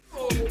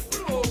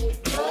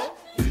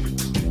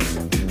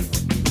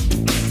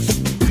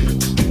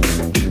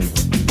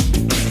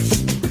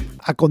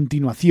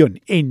continuación,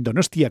 en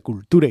Donostia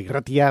Cultura y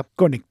Ratia,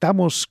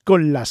 conectamos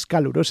con las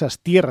calurosas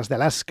tierras de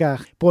Alaska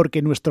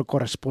porque nuestro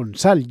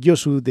corresponsal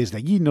Josu desde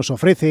allí nos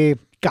ofrece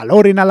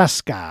Calor en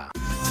Alaska.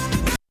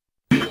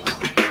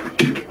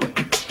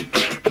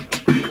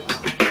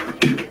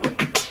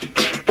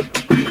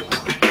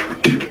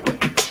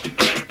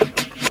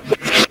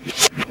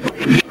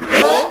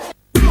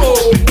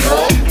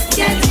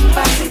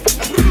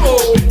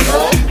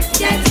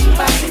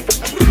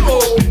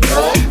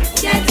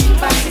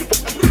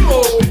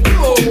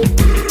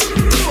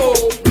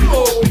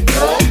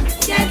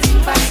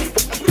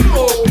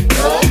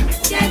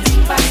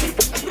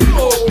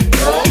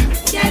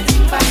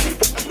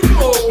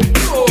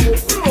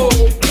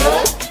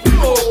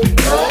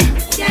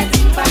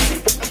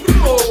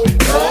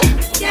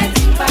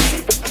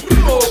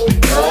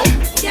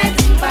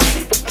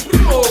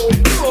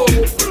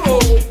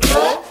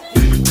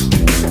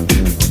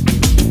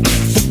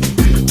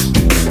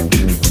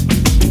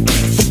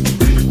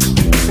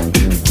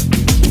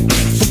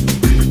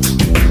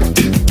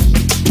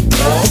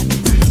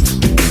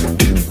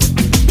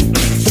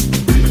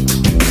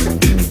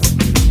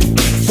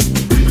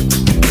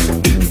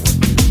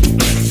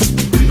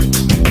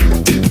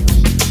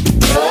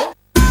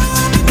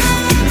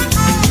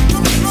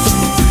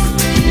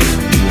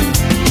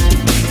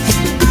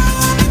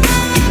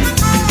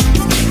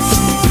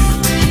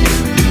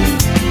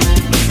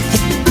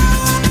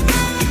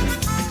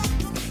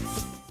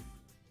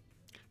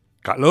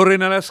 Calor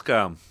en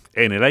Alaska,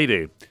 en el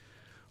aire.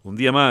 Un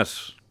día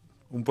más,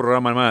 un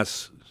programa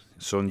más.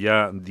 Son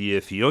ya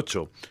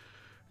 18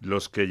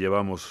 los que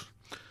llevamos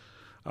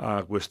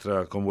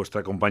con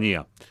vuestra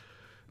compañía.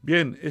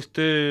 Bien,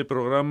 este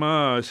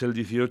programa es el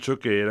 18,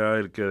 que era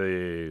el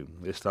que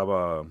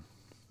estaba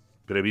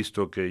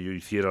previsto que yo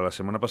hiciera la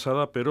semana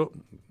pasada, pero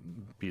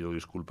pido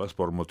disculpas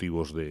por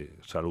motivos de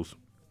salud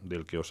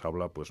del que os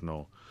habla, pues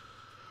no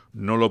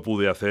lo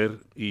pude hacer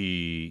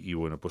y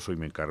bueno, pues hoy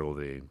me encargo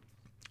de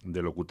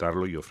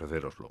locutarlo y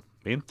ofreceroslo.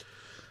 Bien,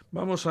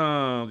 vamos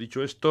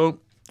dicho esto,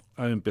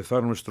 a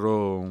empezar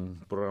nuestro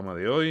programa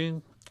de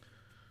hoy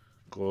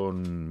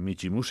con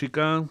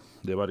mitximúsica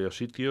de varios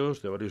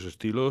sitios, de varios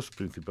estilos,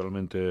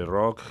 principalmente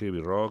rock, heavy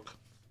rock,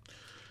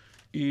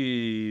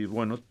 y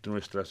bueno,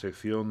 nuestra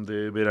sección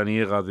de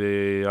veraniega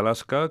de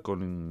Alaska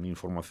con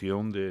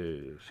información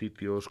de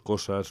sitios,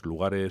 cosas,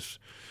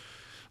 lugares,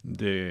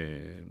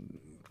 de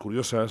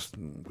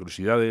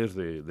curiosidades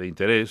de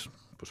interés,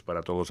 pues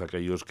para todos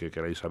aquellos que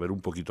queráis saber un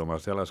poquito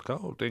más de Alaska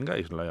o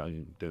tengáis la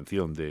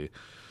intención de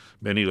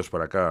veniros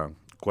para acá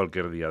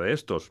cualquier día de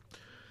estos.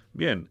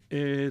 Bien,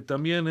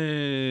 también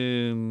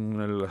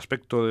en el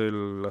aspecto de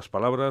las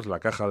palabras, la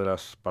caja de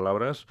las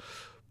palabras,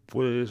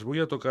 pues voy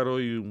a tocar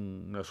hoy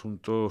un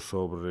asunto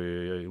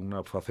sobre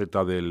una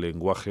faceta del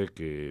lenguaje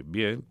que,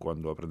 bien,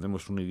 cuando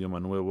aprendemos un idioma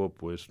nuevo,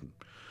 pues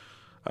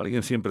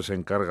alguien siempre se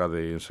encarga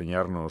de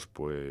enseñarnos,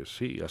 pues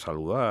sí, a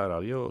saludar,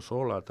 adiós,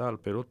 hola, tal,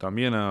 pero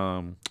también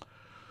a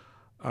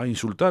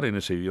insultar en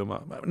ese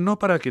idioma, no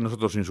para que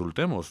nosotros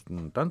insultemos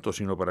tanto,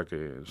 sino para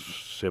que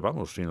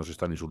sepamos si nos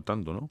están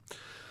insultando, ¿no?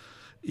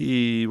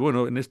 Y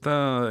bueno, en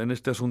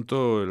este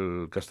asunto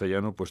el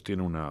castellano pues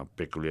tiene una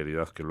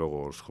peculiaridad que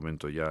luego os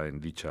comento ya en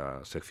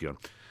dicha sección.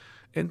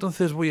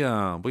 Entonces voy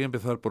a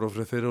empezar por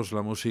ofreceros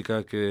la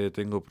música que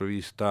tengo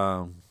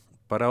prevista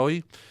para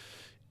hoy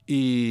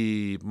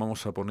y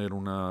vamos a poner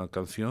una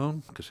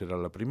canción que será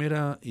la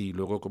primera y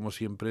luego, como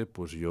siempre,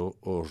 pues yo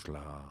os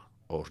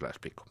la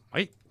explico.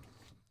 Ahí.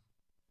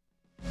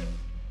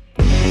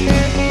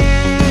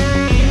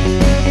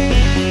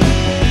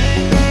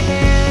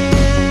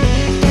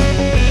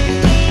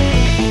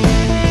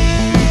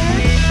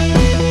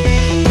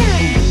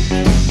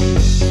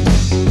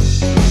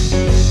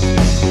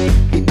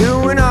 You're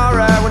doing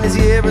alright when his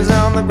ear is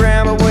on the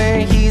ground, but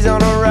when he's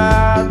on a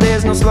ride,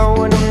 there's no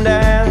slowing him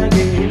down.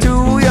 You're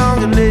too young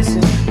to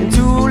listen and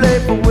too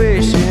late for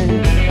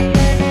wishing.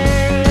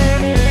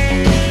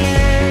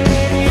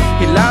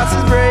 He lost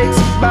his brakes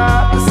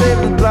about the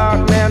 7th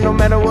block. Now no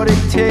matter what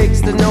it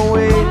takes, there's no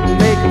way to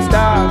make him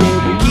stop. He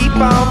can keep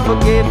on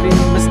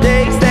forgiving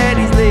mistakes that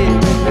he's living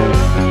through.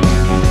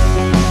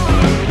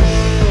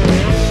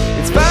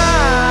 It's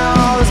fine,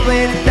 all this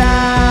plenty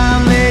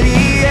time that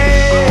he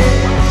had.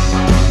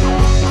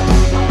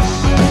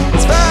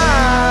 It's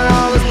fine,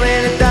 all this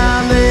plenty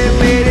time that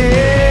made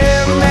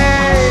him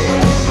mad.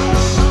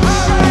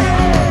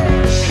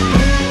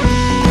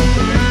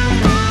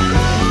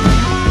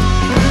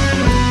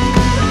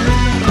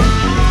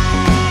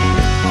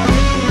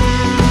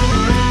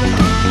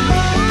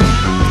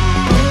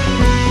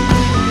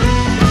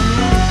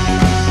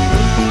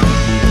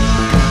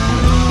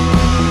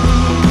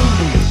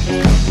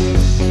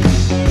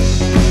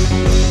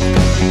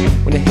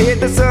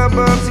 The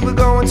suburbs, he was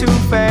going too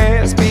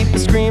fast. People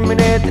screaming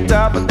at the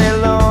top of their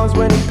lungs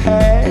when he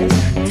passed.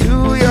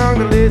 Too young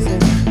to listen,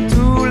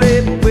 too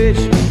late for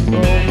wishing.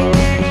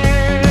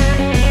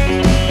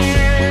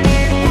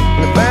 When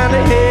he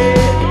finally hit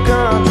the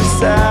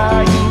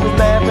countryside, he was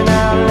laughing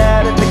out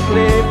loud at the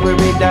cliff where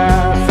he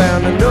died.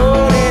 Found a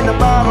note in the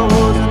bottle,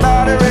 was his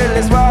body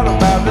really swallowed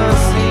by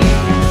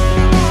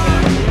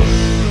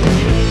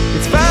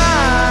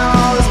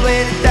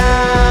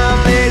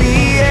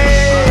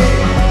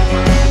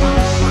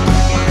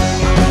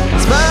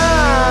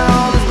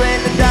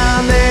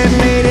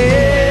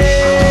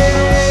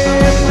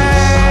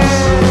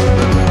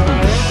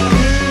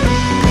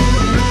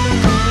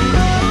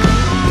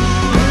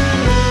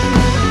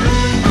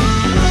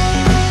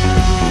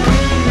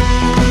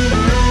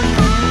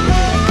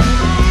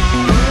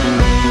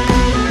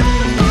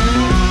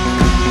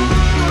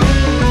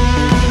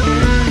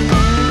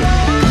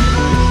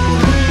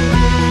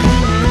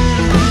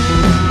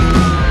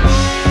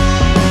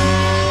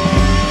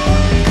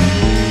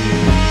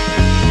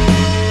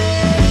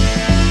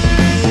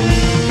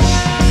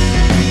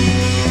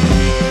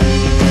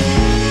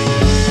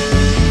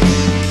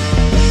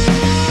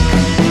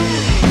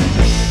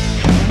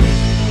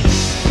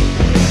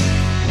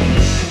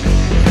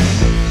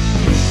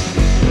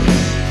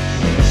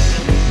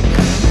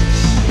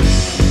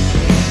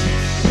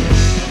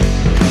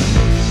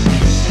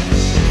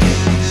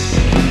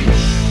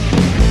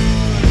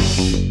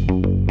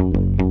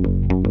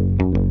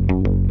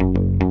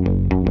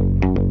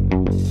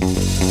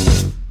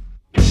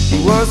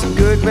was a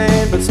good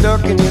man, but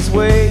stuck in his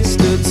ways.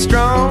 Stood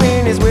strong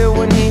in his will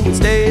when he would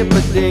stay up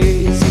for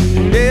days. He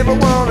never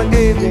wanna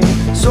give me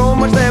so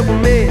much that we're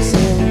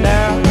missing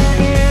now.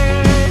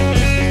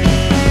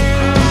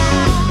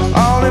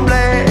 All in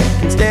black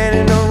and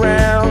standing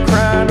around,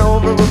 crying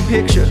over a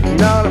picture,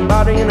 not a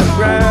body in the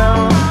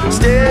ground.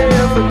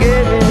 Still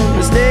forgiving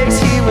mistakes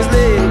he was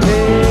living.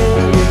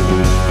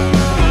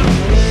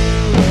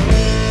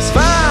 It's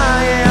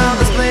fine, yeah,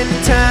 there's plenty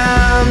of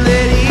time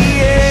that he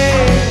had.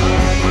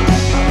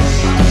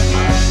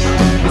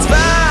 It's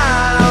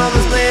fine, oh,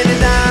 there's plenty of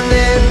time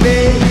that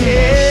he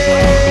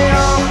had.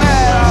 All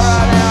bad,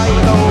 alright, now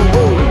you know.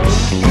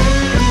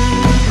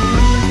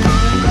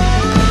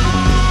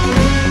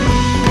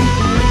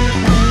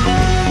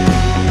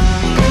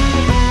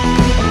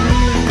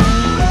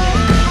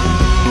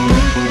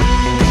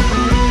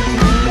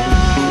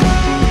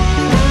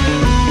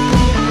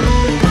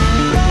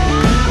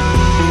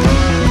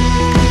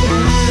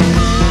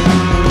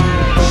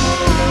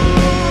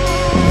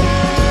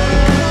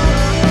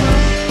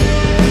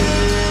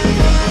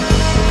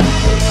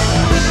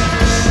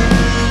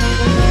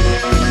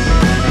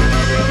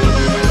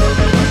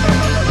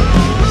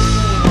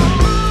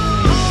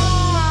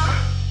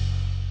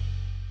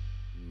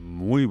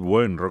 Muy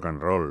buen rock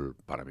and roll,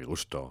 para mi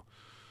gusto.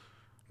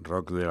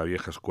 Rock de la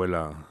vieja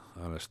escuela,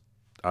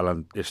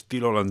 al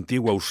estilo a la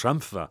antigua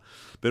usanza,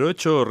 pero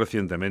hecho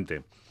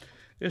recientemente.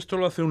 Esto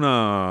lo hace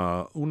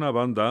una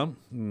banda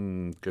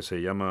que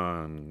se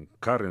llama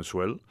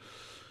Carrenswell,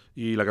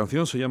 y la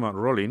canción se llama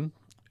Rolling,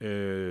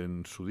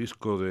 en su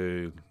disco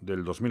del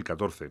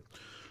 2014.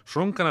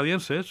 Son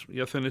canadienses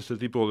y hacen este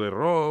tipo de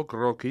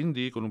rock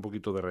indie, con un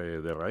poquito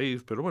de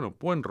raíz, pero bueno,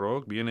 buen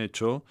rock, bien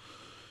hecho.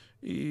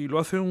 Y lo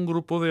hace un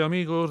grupo de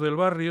amigos del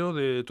barrio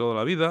de toda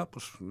la vida.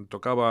 Pues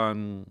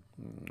tocaban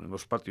en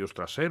los patios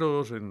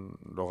traseros, en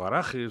los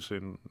garajes,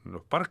 en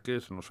los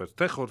parques, en los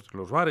festejos, en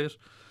los bares.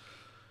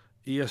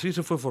 Y así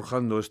se fue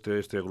forjando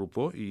este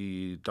grupo,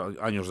 y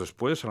años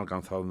después han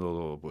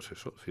alcanzado, pues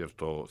eso,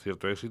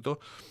 cierto éxito,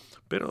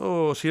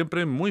 pero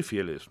siempre muy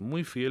fieles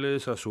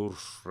a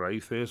sus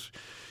raíces,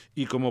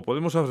 y como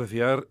podemos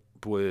apreciar,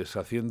 pues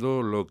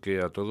haciendo lo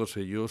que a todos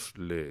ellos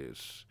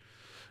les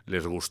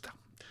gusta.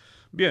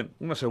 Bien,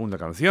 una segunda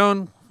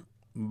canción,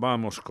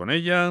 vamos con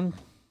ella.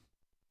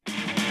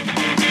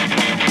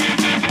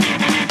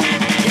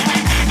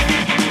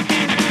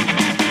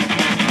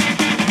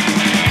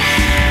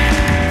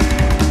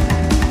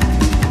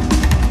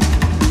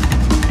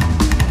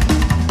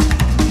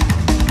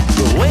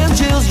 The wind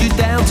chills you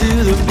down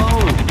to the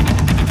bone.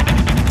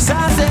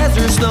 Sign says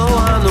there's snow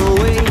on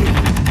the way.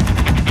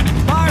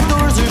 Bar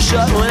doors are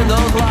shut,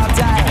 windows locked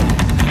tight,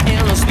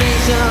 and the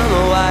station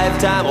a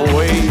lifetime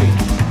away.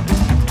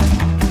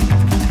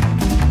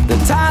 The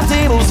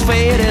timetable's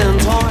faded and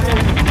torn.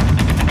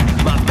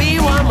 Might be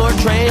one more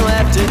train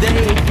left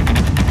today.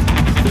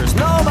 There's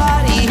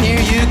nobody here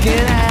you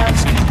can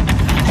ask,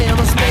 and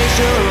the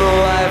station a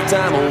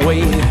lifetime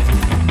away.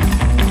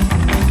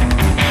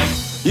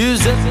 You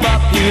zip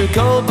up your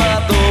coat,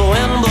 but the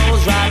wind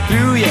blows right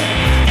through you.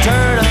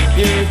 Turn up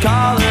your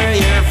collar,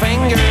 your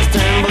fingers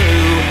turn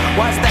blue.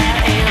 What's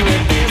that in the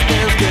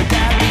distance? Could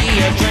that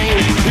be a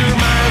train? Your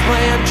mind's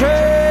playing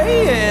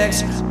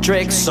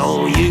tricks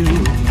on you.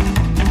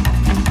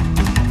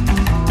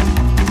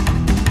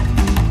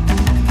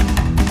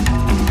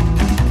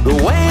 The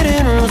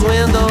waiting room's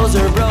windows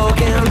are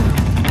broken,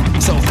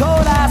 so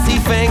cold icy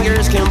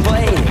fingers can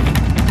play.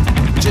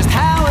 Just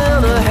how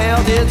in the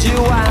hell did you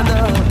wind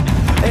up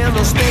in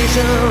the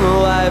station a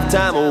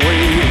lifetime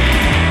away?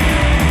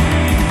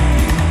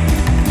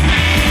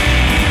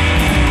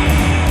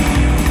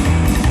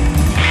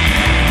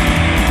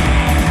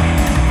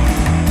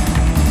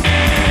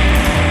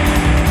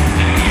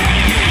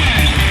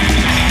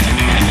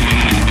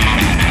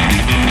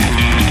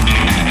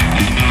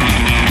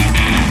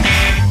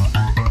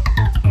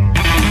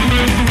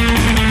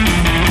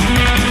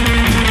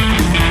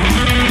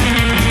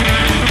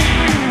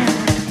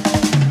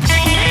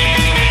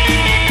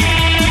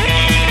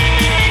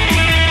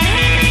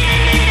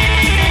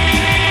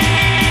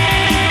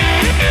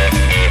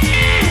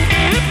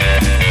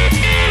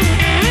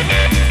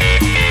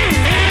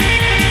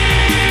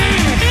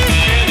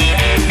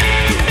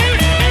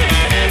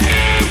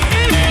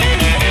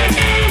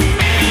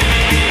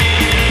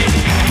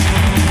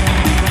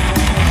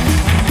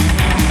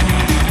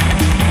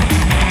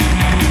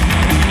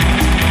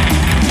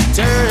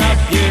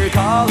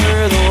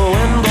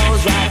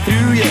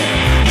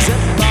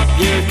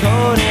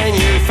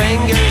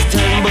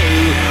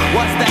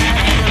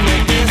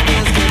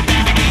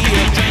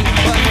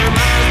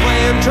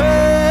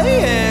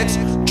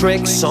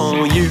 Tricks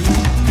on you.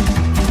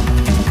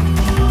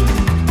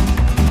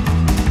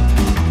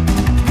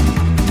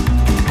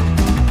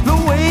 The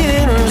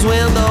waiting room's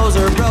windows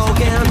are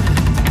broken,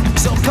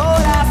 so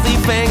cold icy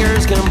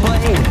fingers can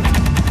play.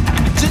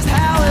 Just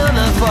how in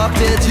the fuck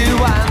did you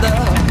wind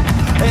up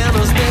in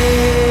the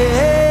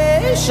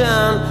station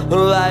a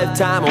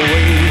lifetime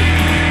away?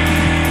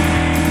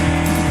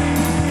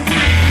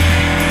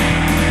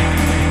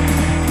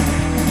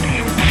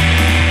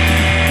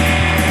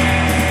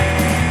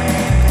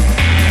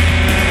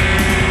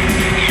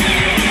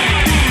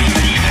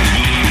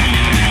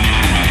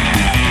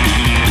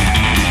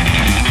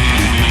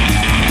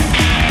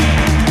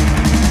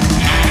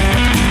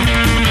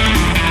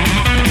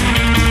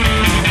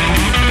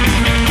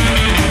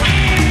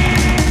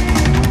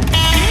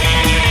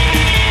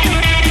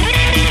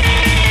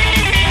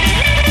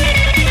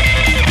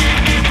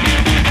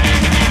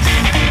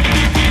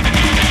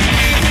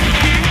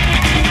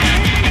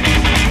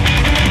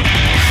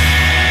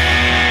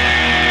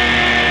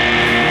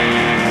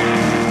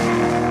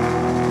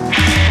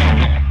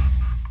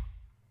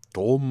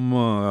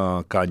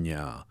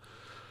 caña.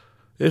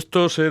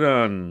 Estos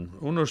eran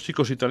unos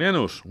chicos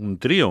italianos, un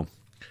trío,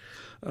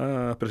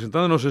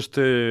 presentándonos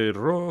este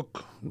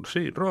rock,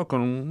 sí, rock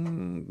con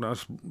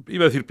unas,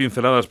 iba a decir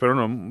pinceladas, pero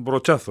no,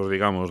 brochazos,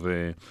 digamos,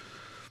 de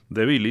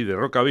Billy, de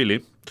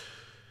rockabilly.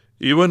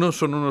 Y bueno,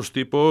 son unos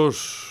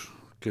tipos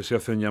que se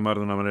hacen llamar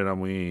de una manera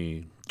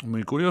muy,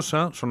 muy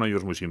curiosa. Son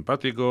ellos muy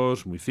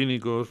simpáticos, muy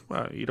cínicos,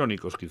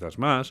 irónicos quizás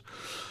más.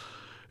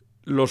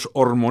 Los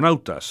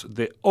Hormonautas,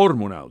 de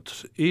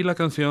Hormonauts. Y la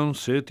canción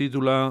se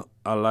titula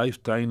A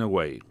Lifetime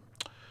Away.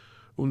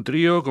 Un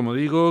trío, como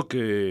digo,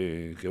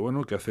 que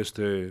hace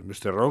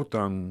este rock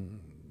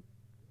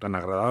tan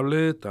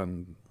agradable,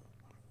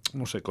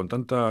 no sé, con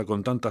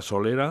tanta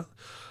solera.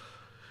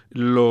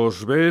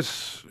 Los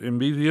ves en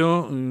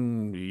vídeo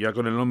y ya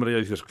con el nombre ya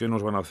dices, ¿qué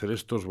nos van a hacer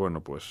estos?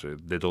 Bueno, pues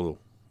de todo.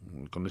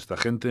 Con esta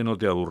gente no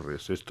te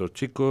aburres. Estos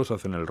chicos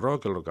hacen el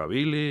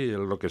rockabilly,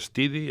 el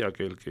rocksteady,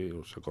 aquel que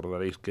os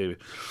acordaréis que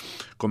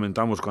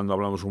comentamos cuando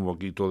hablamos un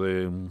poquito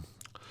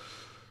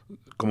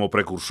como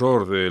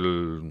precursor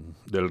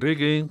del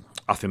reggae.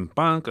 Hacen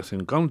punk,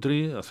 hacen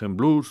country, hacen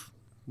blues.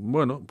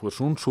 Bueno, pues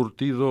un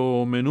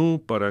surtido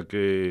menú para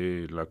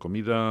que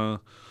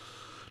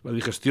la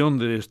digestión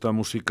de esta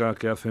música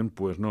que hacen,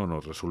 pues no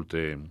nos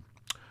resulte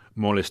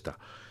molesta.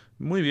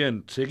 Muy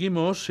bien,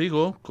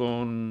 sigo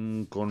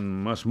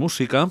con más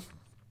música.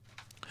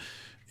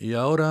 Y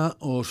ahora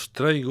os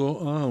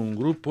traigo a un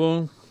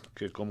grupo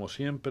que, como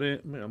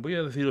siempre, voy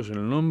a deciros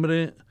el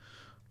nombre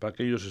para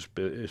aquellos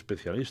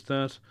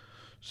especialistas.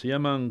 Se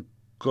llaman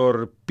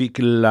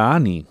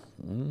Korpiklaani,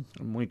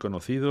 muy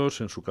conocidos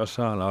en su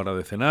casa a la hora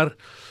de cenar,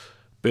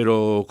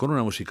 pero con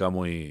una música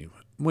muy,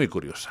 muy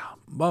curiosa.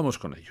 Vamos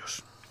con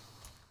ellos.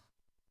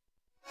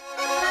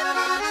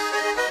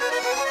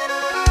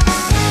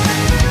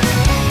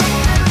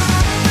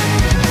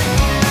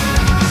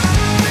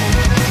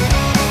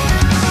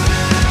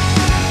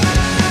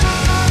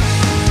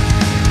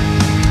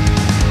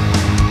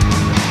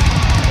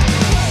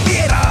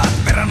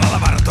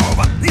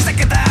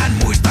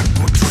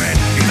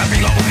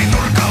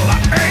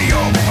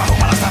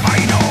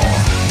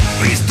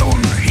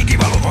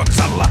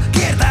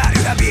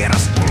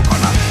 Vieras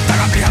ulkona,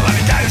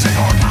 takapihallani käy se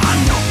on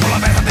Hannu, mulla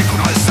verta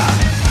ikkunoissa.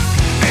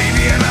 Ei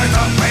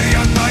vieraita,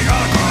 perjantai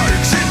alkaa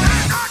yksin.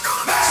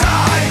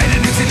 Saa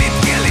ennen yksin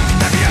litkien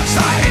linkittäviä,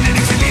 saa ennen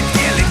yksin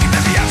litkien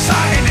linkittäviä,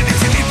 saa ennen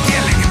yksin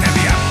litkien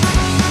linkittäviä.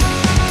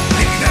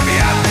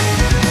 Linkittäviä,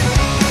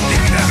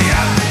 linkittäviä,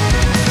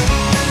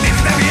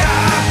 linkittäviä.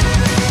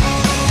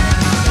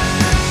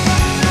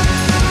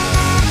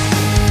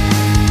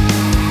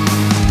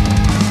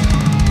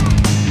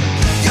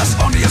 Jos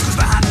on joskus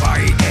vähän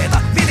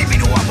vaikeeta, mieti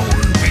minua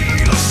mun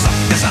piilossa.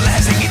 Tässä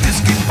lähes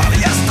hengityskin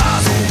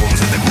paljastaa suuhun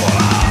sitten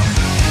kuolaa.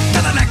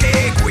 Tätä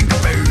näkee kuinka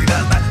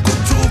pöydältä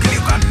kutsuu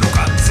kiljukannu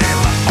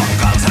katseella. On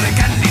kalsainen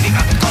kännini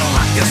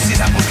katkolla, jos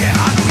sisään puskee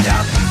anuja.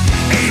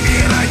 Ei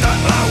vieraita,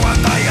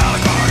 lauantai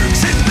alkaa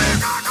yksin.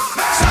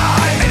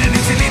 Saa ennen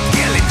yksin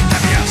litkien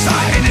linkittäviä,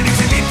 saa ennen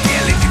yksin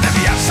litkien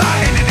linkittäviä, saa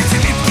ennen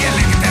yksin litkien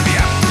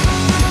linkittäviä.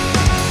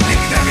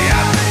 Linkittäviä,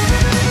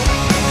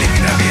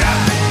 linkittäviä.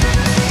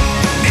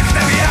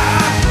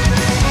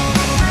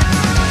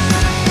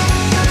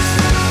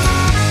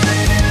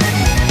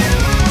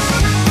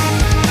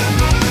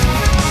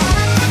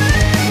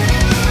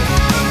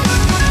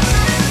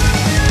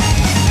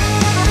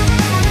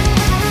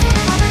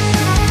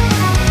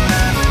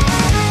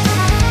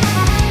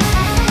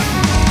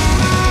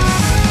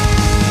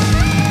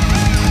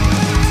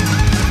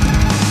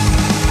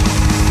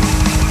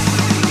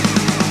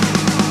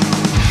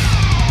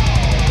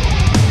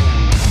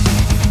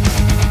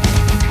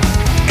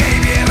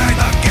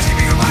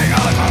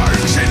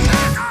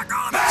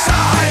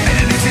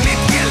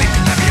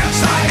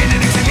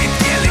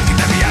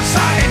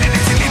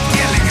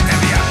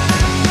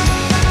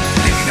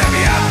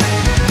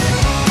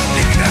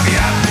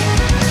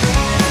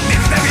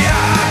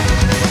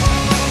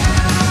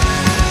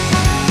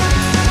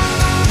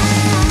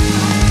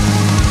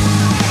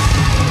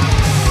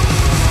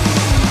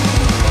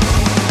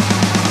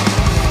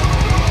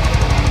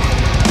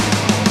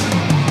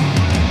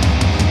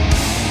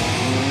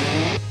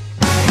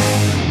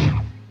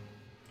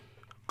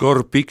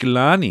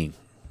 Korpiklaani,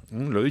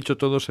 lo he dicho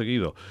todo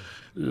seguido.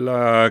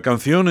 La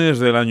canción es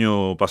del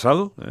año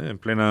pasado, en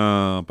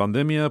plena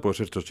pandemia, pues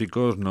estos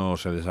chicos no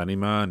se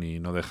desaniman y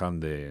no dejan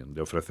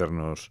de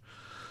ofrecernos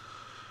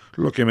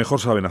lo que mejor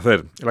saben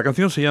hacer. La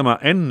canción se llama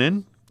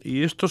Ennen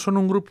y estos son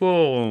un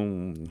grupo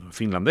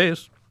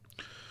finlandés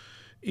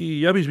y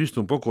ya habéis visto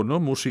un poco,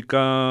 ¿no?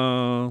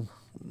 Música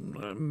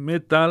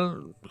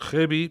metal,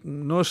 heavy,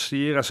 no si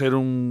llega a ser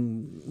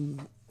un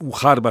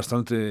hard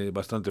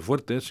bastante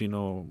fuerte,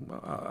 sino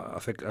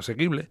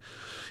asequible,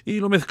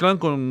 y lo mezclan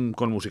con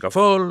música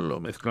folk,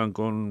 lo mezclan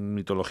con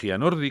mitología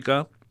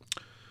nórdica.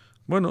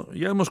 Bueno,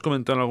 ya hemos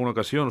comentado en alguna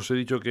ocasión, os he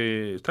dicho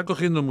que está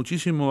cogiendo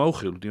muchísimo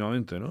auge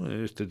últimamente, ¿no?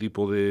 Este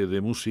tipo de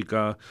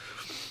música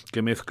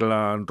que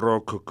mezcla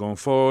rock con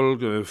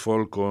folk,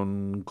 folk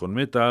con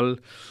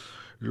metal.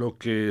 lo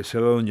que se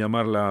ha dado en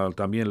llamar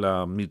también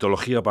la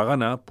mitología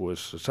pagana, pues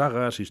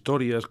sagas,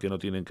 historias que no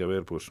tienen que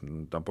ver pues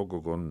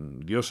tampoco con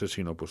dioses,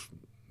 sino pues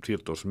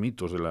ciertos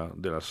mitos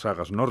de las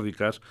sagas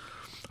nórdicas.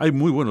 Hay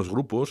muy buenos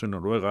grupos en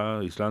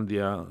Noruega,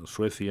 Islandia,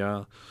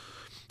 Suecia,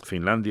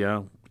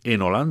 Finlandia,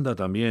 en Holanda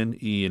también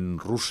y en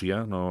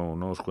Rusia.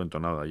 No os cuento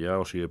nada, ya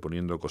os iré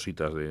poniendo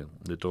cositas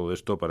de todo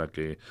esto para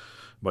que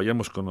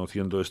vayamos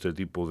conociendo este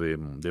tipo de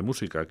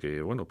música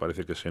que, bueno,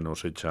 parece que se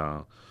nos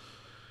echa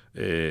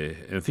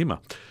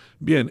encima.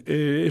 Bien,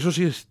 eso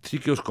sí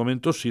que os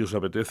comento, si os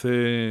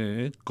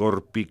apetece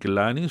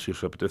Korpiklani, si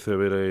os apetece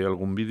ver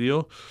algún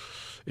vídeo.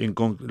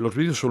 Los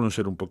vídeos suelen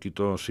ser un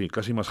poquito, sí,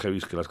 casi más heavy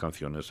que las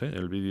canciones.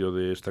 El vídeo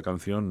de esta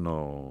canción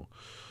no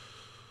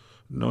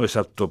es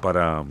apto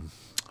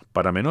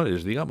para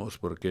menores, digamos,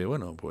 porque,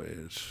 bueno,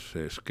 pues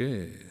es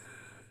que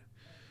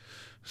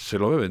se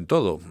lo beben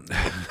todo.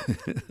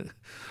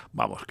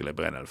 Vamos, que le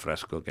pegan al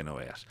frasco, que no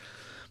veas.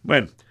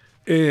 Bueno,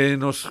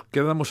 nos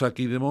quedamos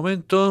aquí de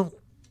momento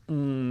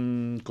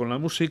con la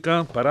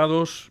música,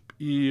 parados,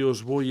 y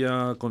os voy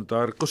a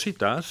contar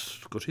cositas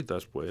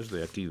pues,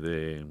 de aquí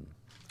de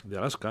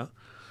Alaska,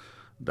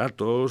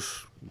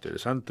 datos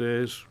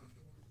interesantes,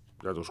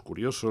 datos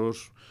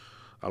curiosos,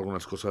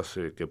 algunas cosas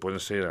que pueden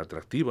ser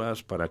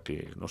atractivas para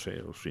que, no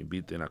sé, os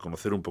inviten a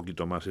conocer un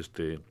poquito más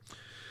este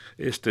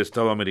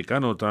estado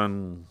americano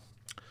tan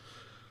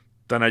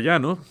allá,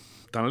 ¿no?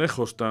 Tan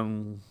lejos,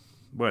 tan...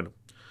 Bueno,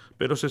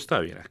 pero se está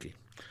bien aquí.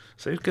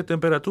 ¿Sabéis qué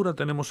temperatura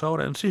tenemos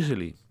ahora en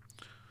Sicily?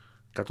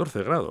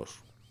 14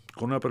 grados,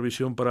 con una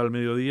previsión para el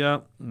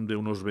mediodía de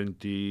unos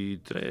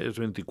 23,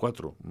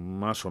 24,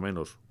 más o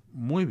menos.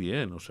 Muy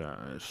bien, o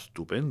sea,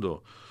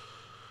 estupendo.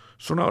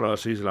 Son ahora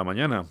las 6 de la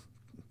mañana.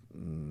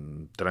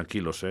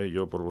 Tranquilos,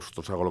 yo por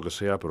vosotros hago lo que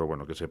sea, pero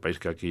bueno, que sepáis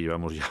que aquí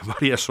llevamos ya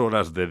varias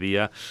horas de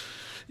día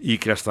y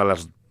que hasta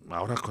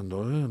ahora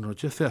cuando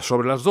anochece,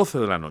 sobre las 12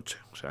 de la noche.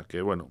 O sea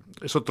que, bueno,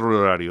 es otro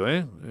horario,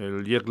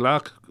 El jet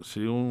lag,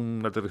 si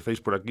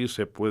aterrizáis por aquí,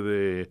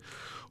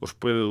 os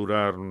puede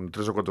durar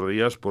 3 o 4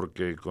 días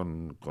porque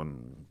con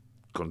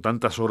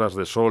tantas horas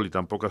de sol y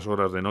tan pocas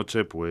horas de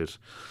noche,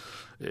 pues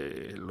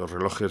los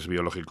relojes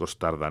biológicos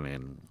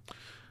tardan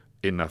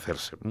en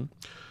hacerse.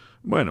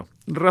 Bueno,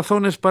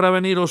 razones para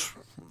veniros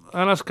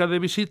a Alaska de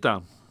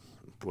visita.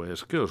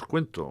 Pues, ¿qué os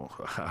cuento?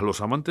 A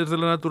los amantes de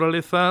la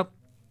naturaleza,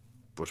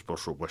 pues por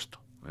supuesto,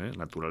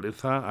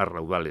 naturaleza a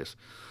raudales,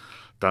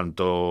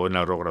 tanto en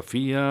la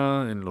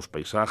orografía, en los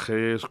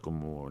paisajes,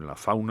 como en la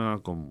fauna,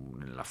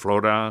 como en la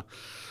flora.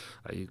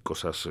 Hay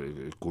cosas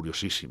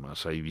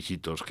curiosísimas, hay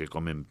bichitos que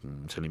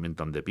se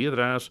alimentan de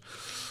piedras,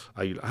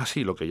 hay,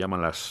 lo que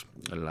llaman las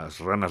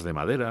ranas de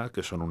madera,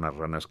 que son unas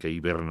ranas que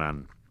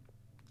hibernan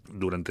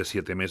durante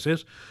 7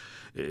 meses,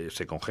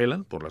 se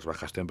congelan por las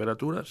bajas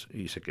temperaturas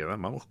y se quedan,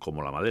 vamos,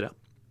 como la madera.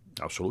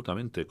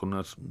 Absolutamente, con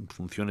unas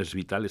funciones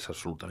vitales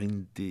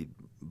absolutamente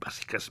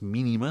básicas,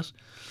 mínimas,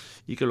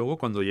 y que luego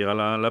cuando llega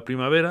la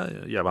primavera,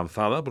 y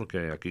avanzada,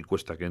 porque aquí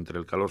cuesta que entre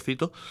el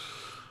calorcito,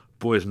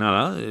 pues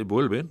nada,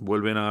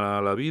 vuelven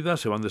a la vida,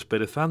 se van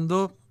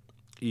desperezando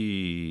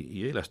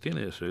y ahí las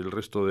tienes, el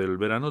resto del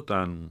verano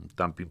tan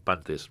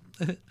pimpantes.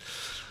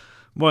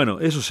 Bueno,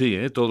 eso sí,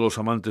 todos los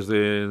amantes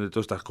de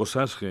todas estas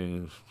cosas,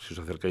 que si os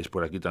acercáis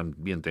por aquí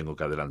también tengo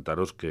que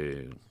adelantaros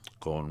que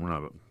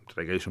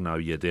traigáis una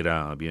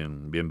billetera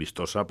bien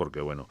vistosa,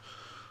 porque bueno,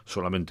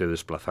 solamente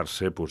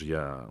desplazarse pues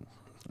ya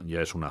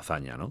es una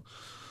hazaña, ¿no?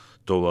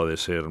 Todo ha de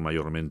ser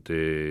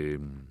mayormente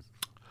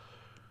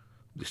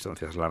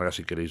distancias largas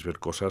si queréis ver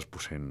cosas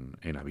pues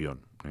en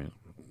avión.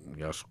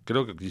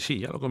 Creo que sí,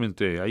 ya lo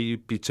comenté, hay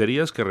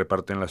pizzerías que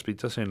reparten las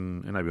pizzas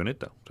en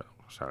avioneta, o sea,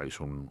 os hagáis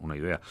una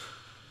idea.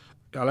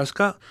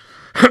 Alaska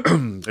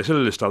es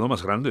el estado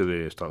más grande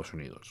de Estados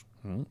Unidos.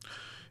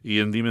 Y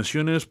en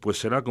dimensiones, pues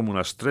será como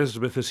unas 3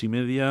 veces y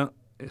media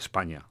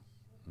España.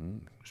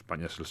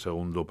 España es el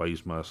segundo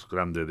país más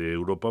grande de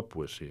Europa,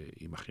 pues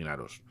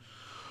imaginaros.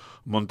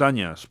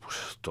 Montañas,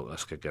 pues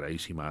todas que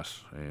queráis y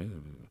más.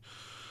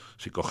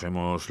 Si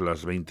cogemos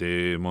las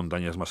 20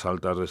 montañas más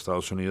altas de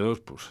Estados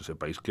Unidos, pues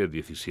sepáis que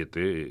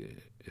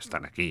 17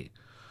 están aquí.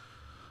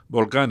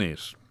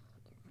 Volcanes,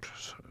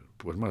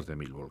 pues más de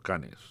 1000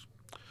 volcanes.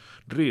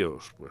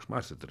 Ríos, pues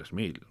más de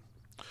 3000.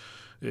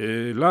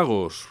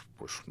 Lagos,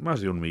 pues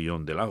más de 1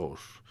 millón de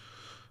lagos.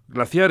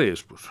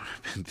 Glaciares, pues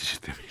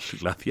 27.000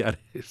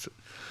 glaciares.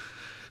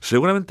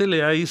 Seguramente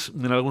leáis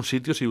en algún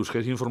sitio, si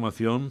buscáis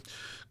información,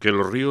 que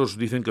los ríos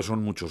dicen que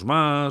son muchos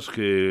más,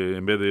 que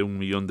en vez de 1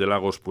 millón de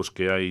lagos, pues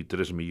que hay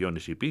 3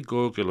 millones y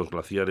pico, que los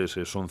glaciares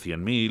son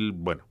 100.000.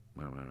 Bueno,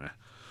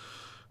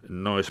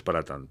 no es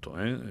para tanto,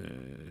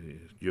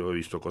 yo he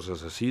visto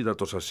cosas así,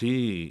 datos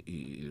así,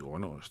 y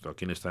bueno, ¿a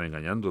quién están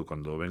engañando?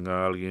 Cuando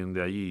venga alguien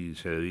de allí y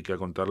se dedique a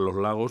contar los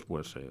lagos,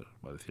 pues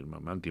va a decir,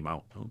 me han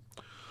timado, ¿no?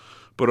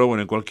 Pero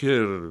bueno, en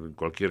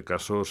cualquier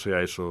caso,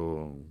 sea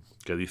eso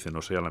que dicen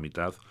o sea la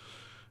mitad,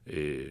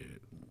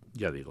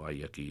 ya digo,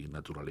 hay aquí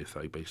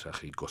naturaleza, hay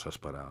paisaje y cosas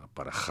para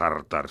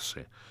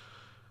jartarse.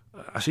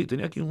 Así,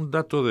 tenía aquí un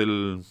dato que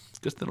no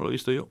lo he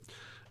visto yo,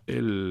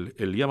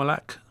 el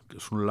Yamalak, que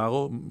es un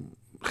lago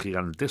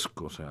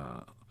gigantesco, o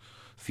sea,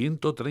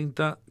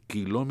 130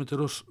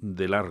 kilómetros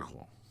de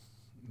largo.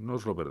 No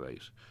os lo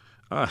perdáis.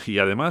 Ah, y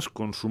además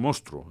con su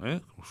monstruo,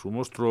 su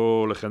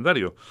monstruo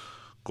legendario,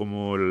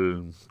 como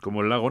el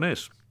lago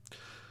Ness.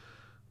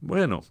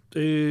 Bueno,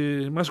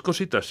 más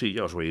cositas, sí,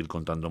 ya os voy a ir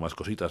contando más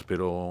cositas,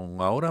 pero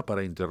ahora,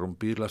 para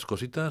interrumpir las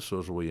cositas,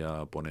 os voy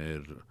a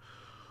poner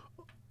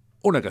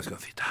una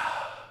cancioncita.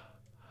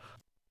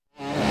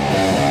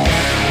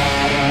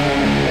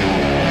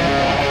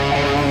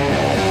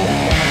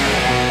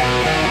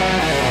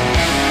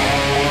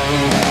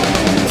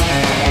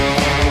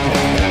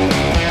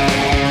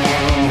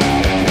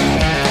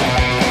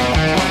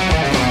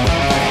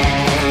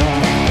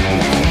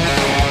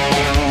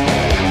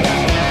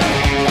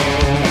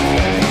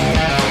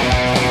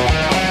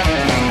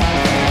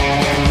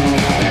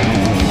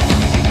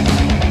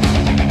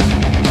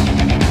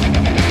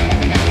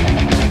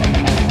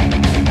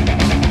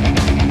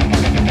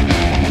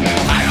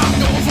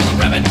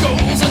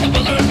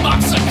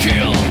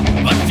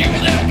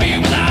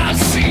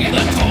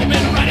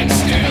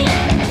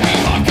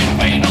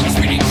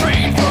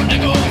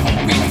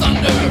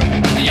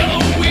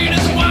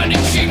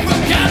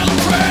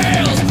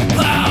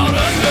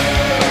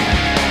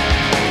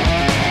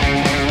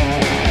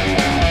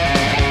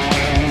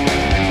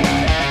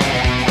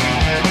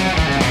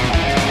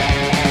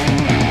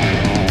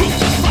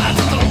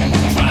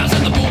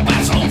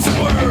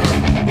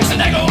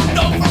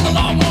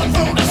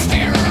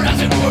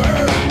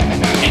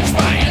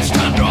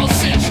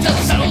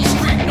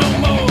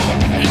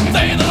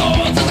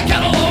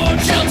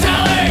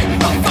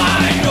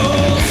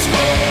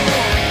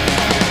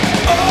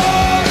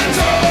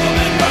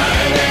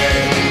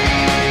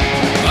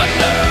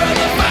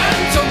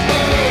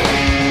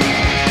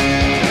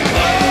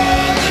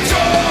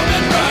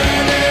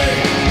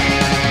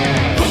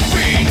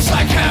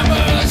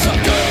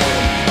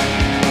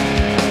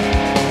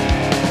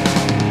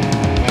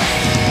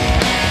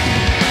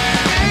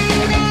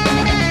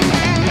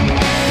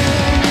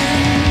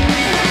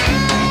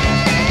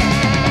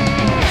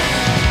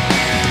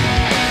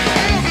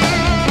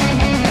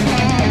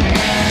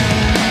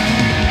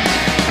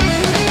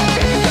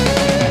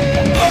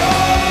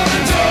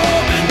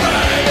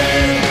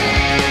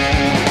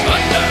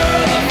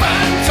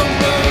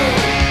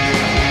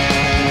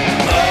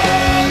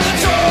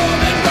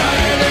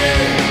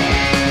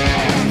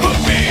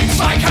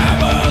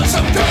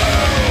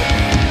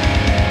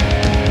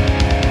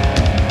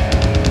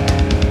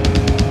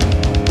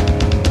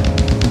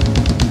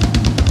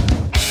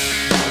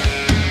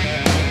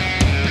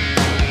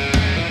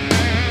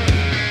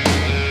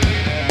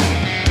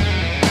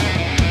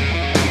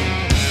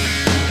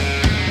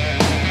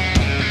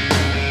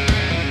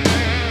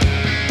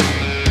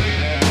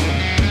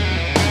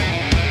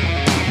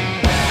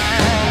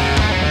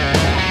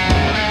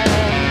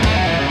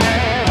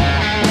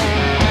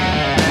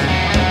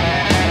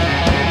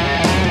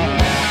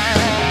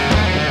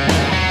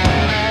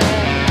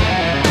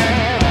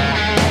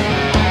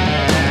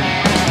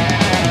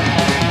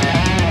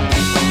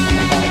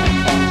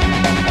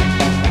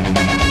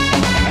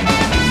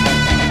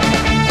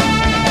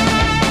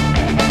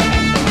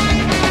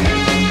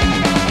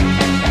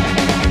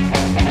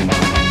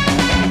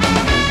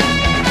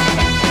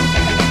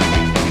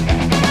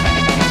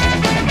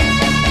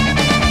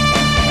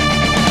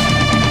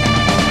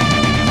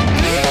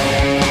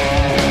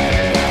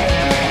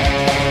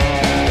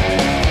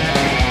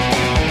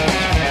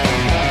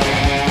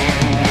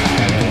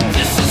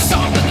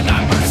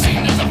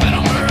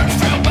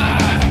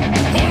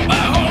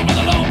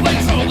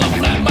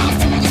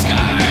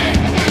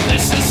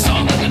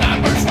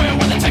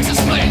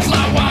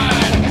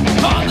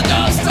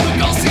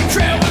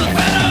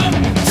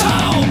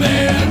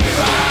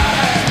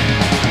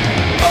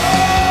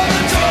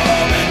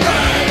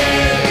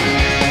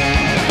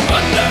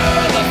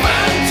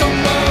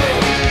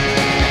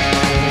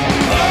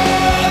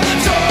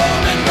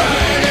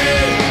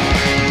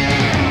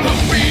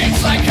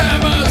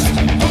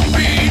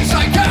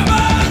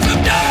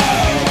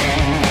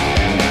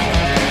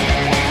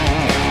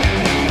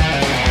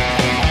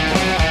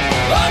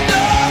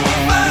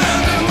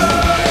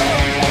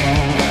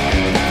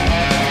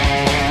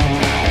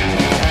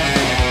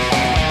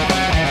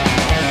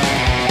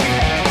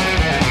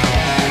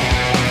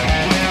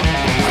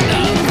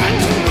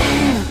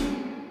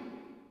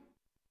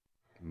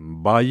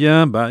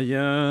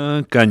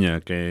 Vaya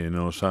caña que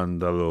nos han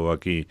dado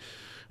aquí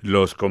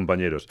los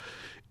compañeros.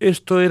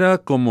 Esto era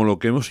como lo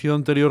que hemos ido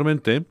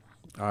anteriormente.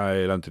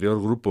 El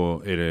anterior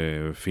grupo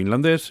era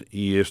finlandés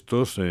y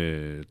estos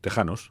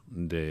tejanos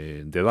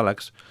de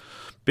Dallas.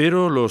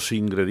 Pero los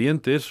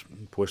ingredientes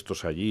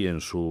puestos allí en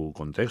su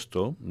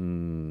contexto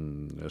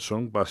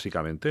son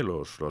básicamente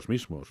los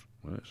mismos.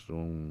 Es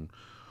un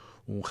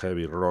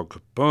heavy rock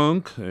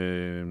punk.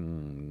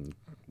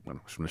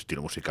 Bueno, es un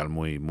estilo musical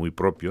muy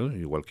propio,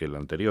 igual que el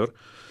anterior.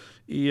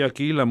 Y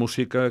aquí la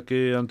música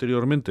que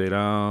anteriormente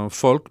era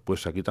folk,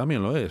 pues aquí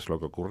también lo es. Lo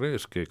que ocurre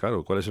es que,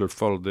 claro, ¿cuál es el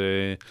folk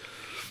de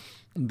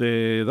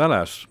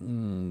Dallas?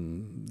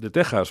 De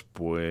Texas,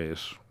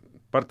 pues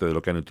parte de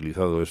lo que han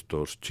utilizado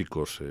estos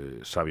chicos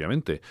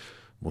sabiamente.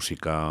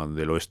 Música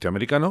del oeste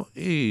americano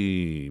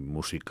y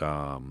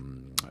música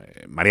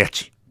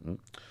mariachi.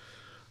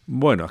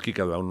 Bueno, aquí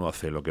cada uno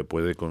hace lo que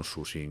puede con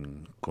sus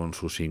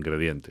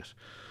ingredientes.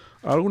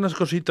 Algunas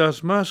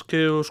cositas más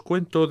que os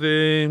cuento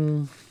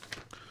de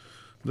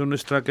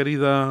nuestra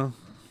querida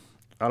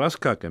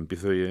Alaska, que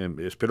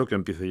espero que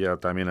empiece ya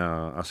también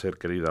a ser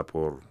querida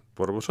por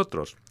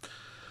vosotros.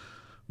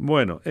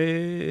 Bueno,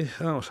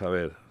 vamos a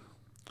ver.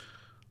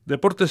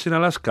 Deportes en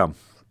Alaska.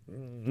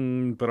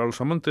 Para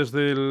los amantes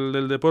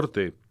del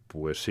deporte,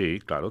 pues sí,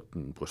 claro,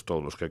 pues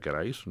todos los que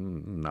queráis.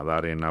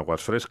 Nadar en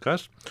aguas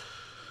frescas,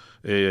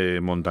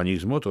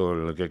 montañismo, todo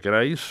lo que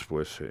queráis,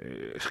 pues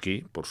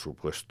esquí, por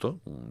supuesto,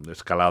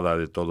 escalada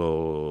de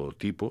todo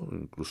tipo,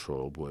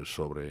 incluso pues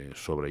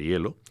sobre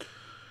hielo.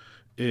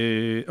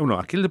 Bueno,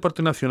 aquí el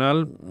deporte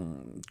nacional,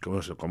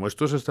 como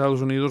esto es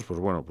Estados Unidos, pues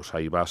bueno, pues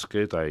hay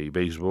básquet, hay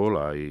béisbol,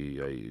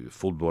 hay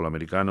fútbol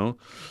americano,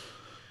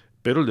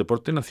 pero el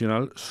deporte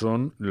nacional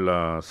son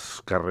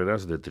las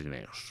carreras de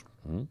trineos.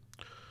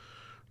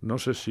 No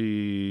sé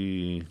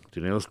si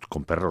trineos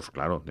con perros,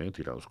 claro,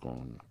 tirados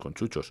con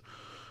chuchos.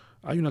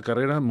 Hay una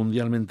carrera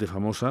mundialmente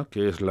famosa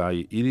que es la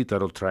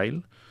Iditarod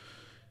Trail,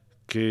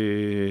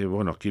 que,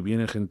 bueno, aquí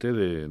viene gente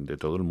de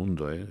todo el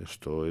mundo.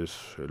 Esto es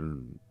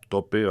el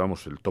tope,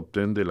 vamos, el top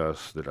 10 de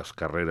las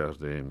carreras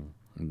de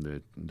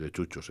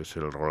chuchos. Es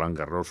el Roland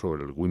Garros o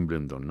el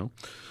Wimbledon, ¿no?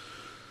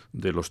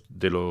 De los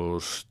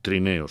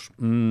trineos.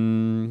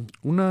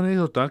 Una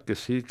anécdota que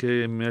sí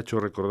que me ha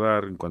hecho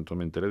recordar en cuanto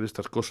me enteré de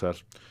estas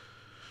cosas.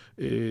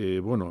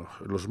 Bueno,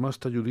 los más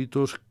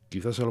talluditos,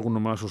 quizás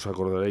alguno más os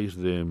acordaréis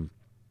de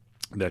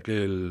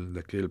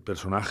aquel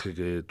personaje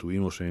que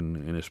tuvimos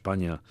en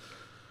España.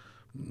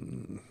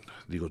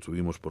 Digo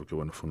tuvimos porque,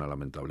 bueno, fue una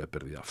lamentable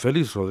pérdida.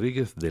 Félix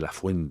Rodríguez de la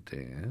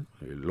Fuente,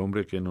 el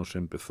hombre que nos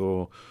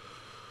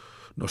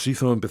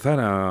hizo empezar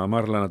a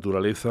amar la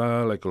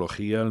naturaleza, la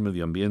ecología, el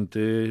medio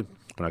ambiente,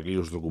 con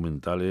aquellos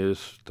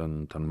documentales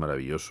tan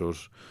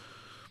maravillosos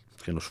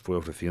que nos fue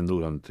ofreciendo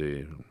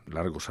durante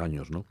largos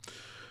años, ¿no?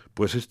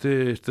 Pues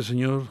este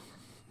señor,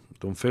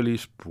 don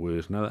Félix,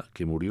 pues nada,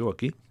 que murió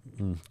aquí,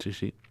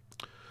 sí,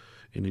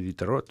 en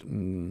Iditarod.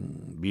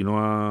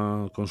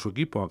 Vino con su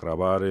equipo a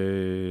grabar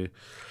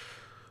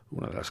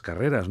una de las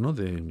carreras, ¿no?,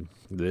 de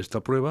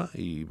esta prueba,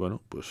 y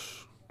bueno,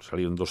 pues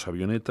salieron 2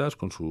 avionetas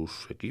con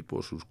sus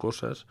equipos, sus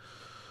cosas,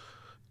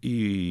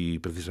 y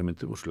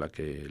precisamente pues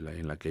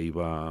en la que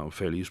iba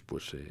Félix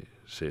pues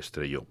se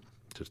estrelló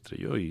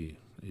y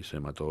se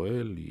mató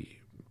él y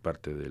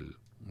parte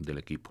del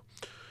equipo.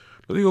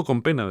 Lo digo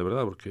con pena, de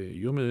verdad, porque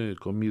yo me he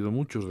comido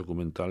muchos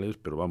documentales,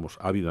 pero vamos,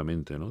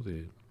 ávidamente, ¿no?,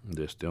 de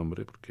este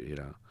hombre, porque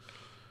era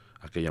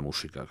aquella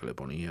música que le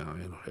ponía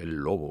el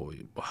lobo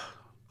y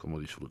cómo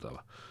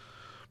disfrutaba.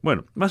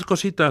 Bueno, más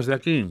cositas de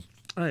aquí.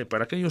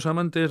 Para aquellos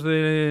amantes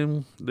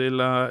de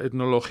la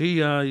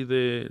etnología y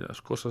de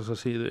las cosas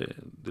así, de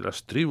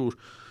las tribus,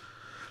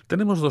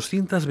 tenemos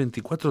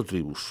 224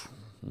 tribus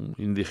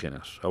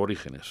indígenas,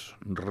 aborígenes,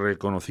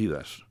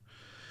 reconocidas,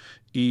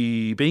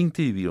 y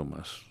 20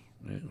 idiomas.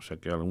 O sea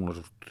que algunas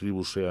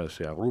tribus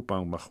se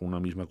agrupan bajo una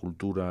misma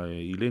cultura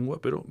y lengua,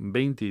 pero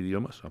 20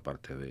 idiomas,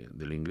 aparte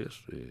del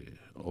inglés,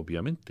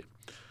 obviamente.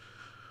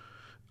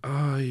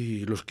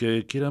 Los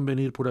que quieran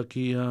venir por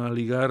aquí a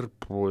ligar,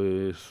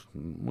 pues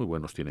muy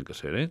buenos tienen que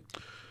ser,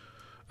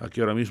 Aquí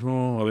ahora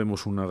mismo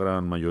vemos una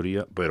gran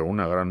mayoría, pero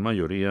una gran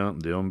mayoría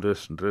de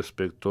hombres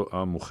respecto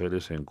a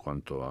mujeres en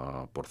cuanto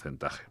a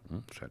porcentaje.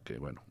 O sea que,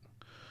 bueno,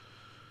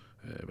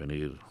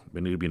 venir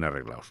bien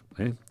arreglados,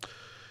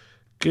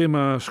 ¿Qué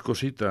más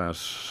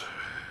cositas?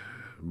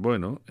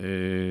 Bueno,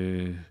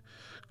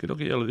 creo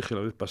que ya lo dije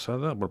la vez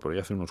pasada, por ahí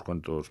hace unos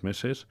cuantos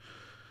meses,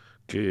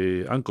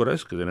 que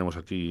Anchorage, que tenemos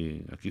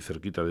aquí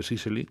cerquita de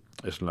Sicily,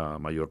 es la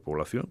mayor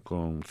población,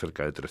 con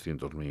cerca de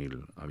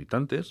 300.000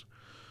 habitantes.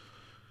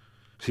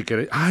 Si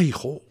queréis...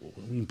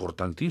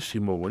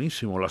 Importantísimo,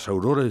 buenísimo, las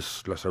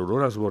auroras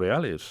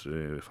boreales,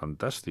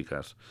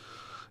 fantásticas.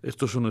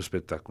 Esto es un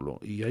espectáculo.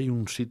 Y hay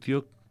un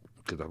sitio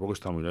que tampoco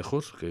está muy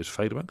lejos, que es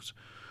Fairbanks,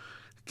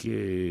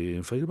 que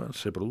en Fairbanks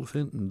se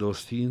producen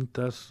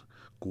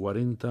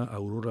 240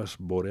 auroras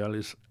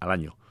boreales al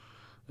año.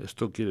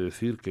 Esto quiere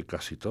decir que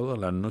casi todas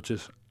las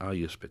noches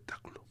hay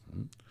espectáculo.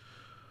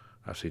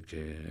 Así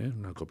que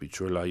una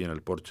copichuela ahí en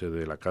el porche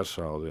de la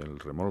casa o del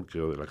remolque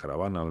o de la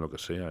caravana o de lo que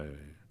sea,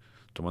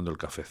 tomando el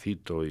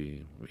cafecito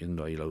y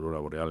viendo ahí la aurora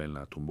boreal en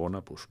la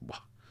tumbona, pues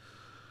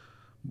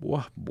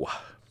 ¡buah!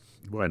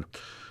 Bueno,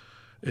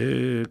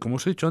 como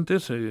os he dicho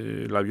antes,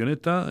 la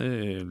avioneta,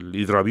 el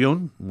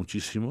hidroavión,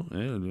 muchísimo.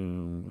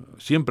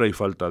 Siempre hay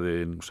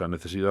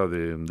necesidad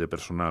de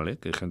personal,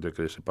 que hay gente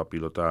que sepa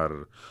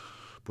pilotar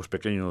pues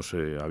pequeños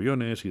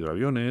aviones,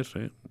 hidroaviones.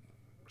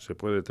 Os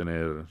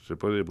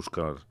podéis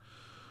buscar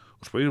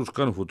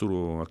un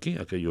futuro aquí,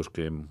 aquellos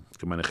que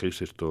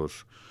manejéis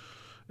estos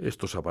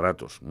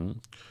aparatos.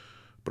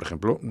 Por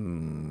ejemplo,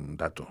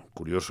 dato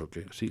curioso,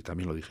 que sí,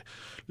 también lo dije.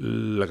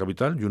 La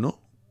capital, Juneau,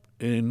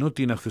 no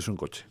tiene acceso en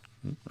coche.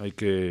 Hay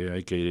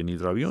que ir en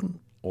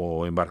hidroavión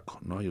o en barco,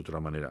 no hay otra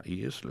manera,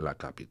 y es la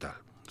capital.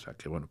 O sea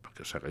que, bueno, para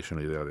que os hagáis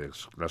una idea de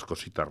las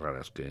cositas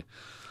raras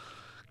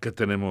que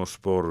tenemos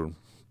por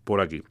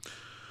aquí.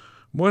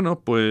 Bueno,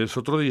 pues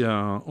otro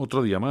día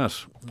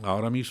más.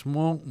 Ahora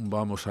mismo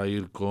vamos a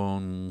ir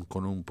con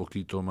un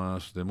poquito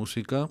más de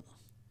música.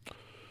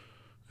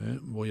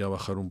 Voy a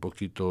bajar un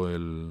poquito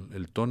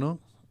el tono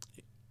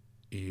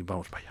y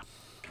vamos para allá.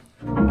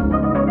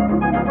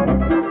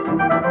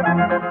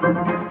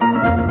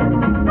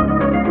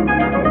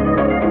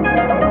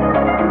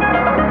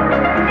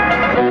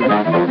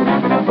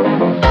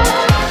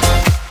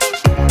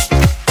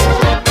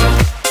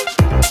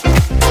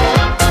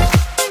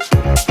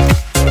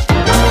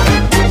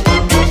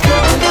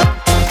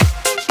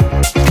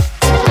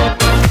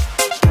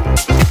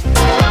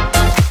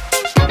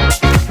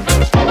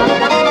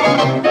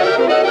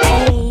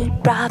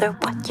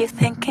 You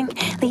thinking,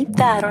 leave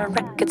that on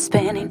record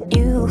spinning.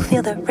 You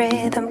feel the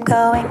rhythm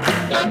going.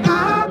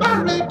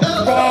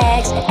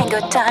 Legs ain't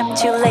got time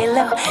to lay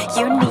low.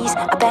 Your knees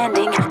are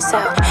bending, so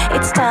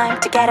it's time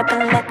to get up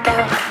and let go.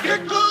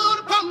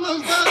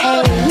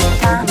 Hey,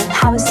 mama,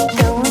 how is it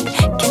going?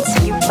 Can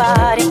see your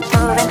body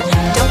moving.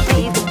 Don't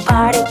leave the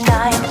party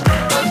dying.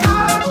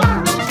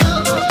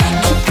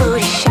 Keep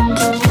booty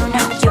shaking, you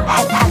know your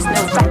head has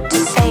no right to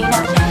say no.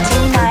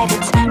 Tonight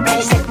it's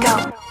ready, set, go.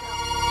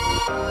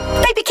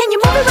 Baby, can you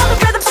move around the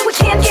rhythm so we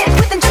can get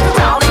with and jump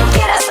around and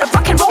get us a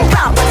rock and roll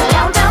round? What's it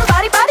down, down,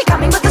 body, body,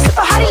 coming with the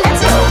super hottie,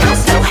 let's go. No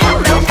slow, hell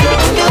no. Baby,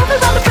 can you move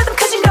around the rhythm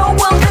cause you know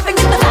I'm living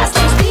in the fast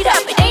lane. Speed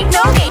up, it ain't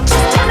no game.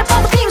 Just turn up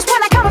all the beams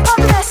when I come upon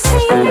the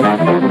scene.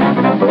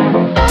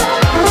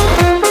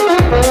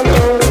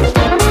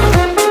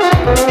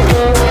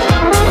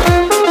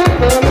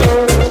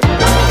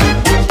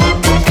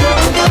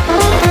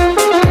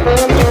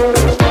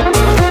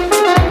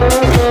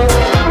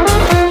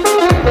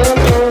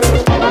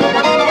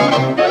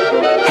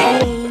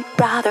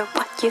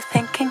 You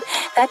thinking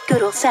that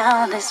good old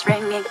sound is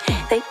ringing?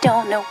 They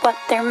don't know what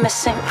they're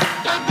missing.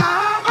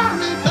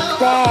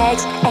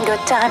 Legs ain't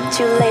got time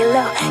to lay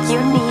low.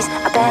 Your knees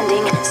are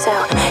bending, so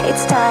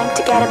it's time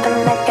to get up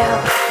and let go.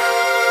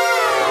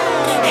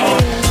 Hey,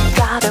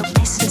 brother,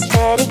 listen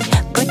steady.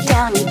 Put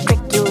down your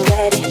drink, you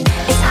ready?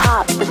 It's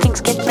hot when things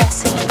get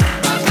messy.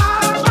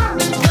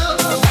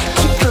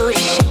 Keep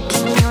booty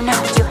shaking, you know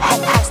your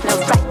head has no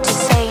right to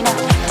say no.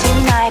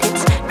 Tonight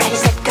it's ready,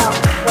 set, go.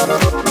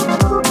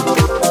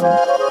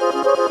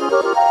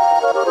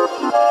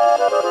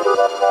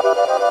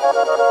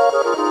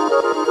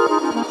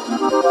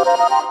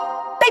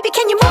 Baby,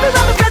 can you move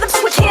around the rhythm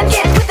so we can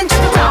get with and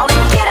jump around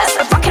and get us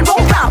a rock and roll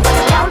round? What's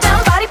it down,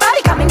 down, body,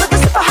 body, coming with the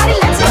super hottie,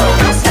 let's go.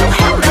 No slow,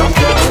 hell no.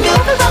 Baby, can you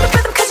move around the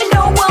rhythm cause you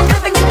know I'm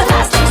living in the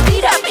fast lane.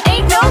 Speed up, it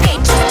ain't no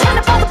game. Just turn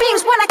up all the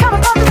beams when I come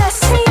upon the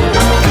scene.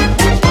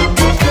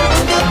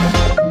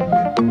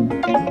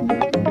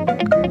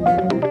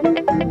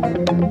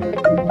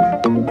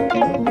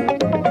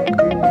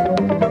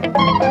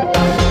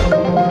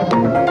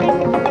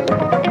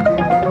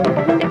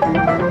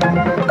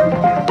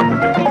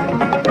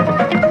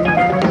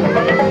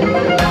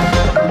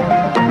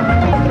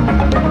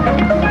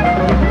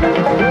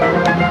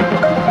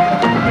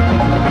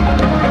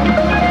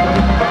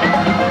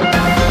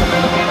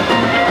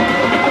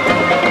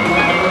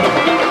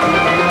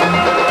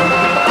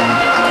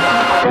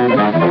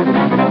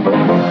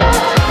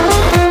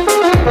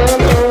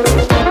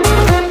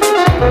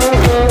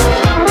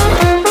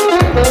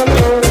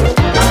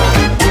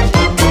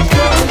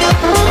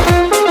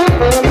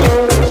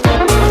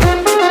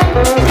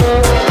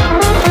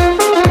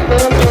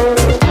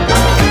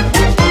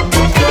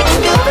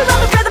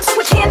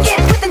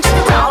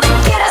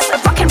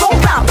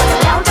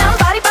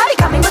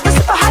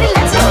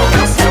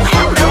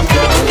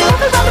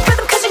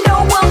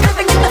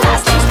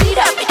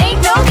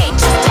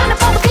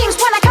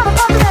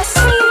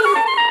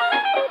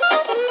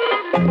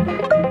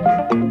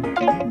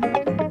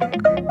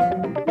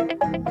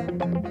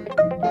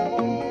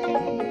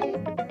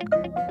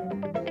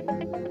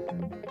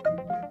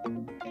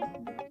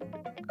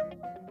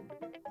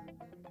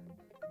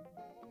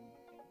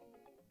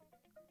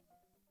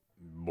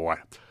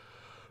 Bueno,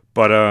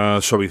 para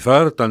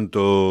suavizar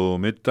tanto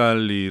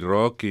metal y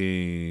rock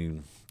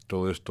y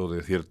todo esto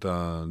de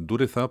cierta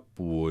dureza,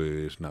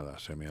 pues nada,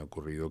 se me ha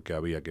ocurrido que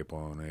había que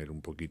poner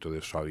un poquito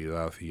de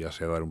suavidad y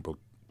asear un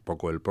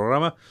poco el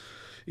programa.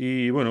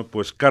 Y bueno,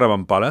 pues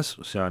Caravan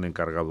Palace se han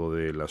encargado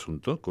del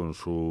asunto con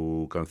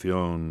su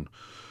canción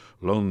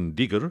Lone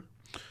Digger.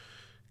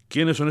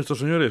 ¿Quiénes son estos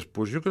señores?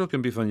 Pues yo creo que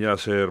empiezan ya a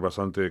ser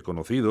bastante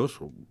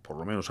conocidos, o por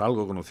lo menos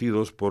algo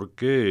conocidos,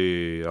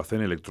 porque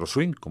hacen electro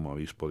swing, como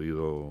habéis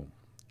podido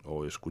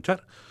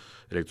escuchar.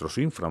 Electro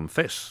swing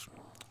francés,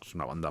 es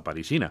una banda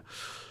parisina.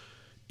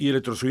 Y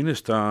electro swing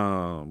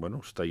está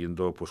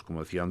yendo, pues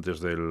como decía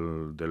antes,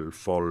 del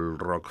folk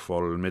rock,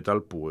 folk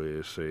metal,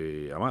 pues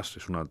además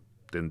es una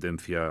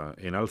tendencia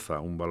en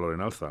alza, un valor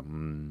en alza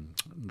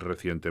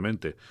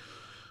recientemente.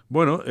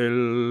 Bueno,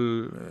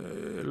 el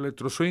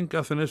electro swing que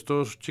hacen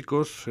estos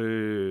chicos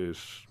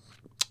es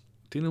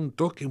tiene un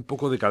toque un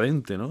poco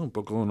decadente, ¿no? Un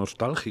poco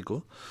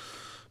nostálgico.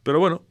 Pero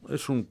bueno,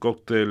 es un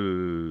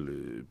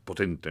cóctel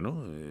potente,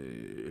 ¿no?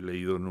 He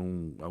leído a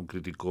un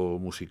crítico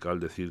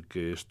musical decir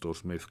que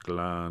estos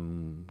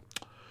mezclan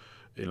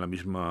en el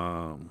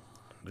mismo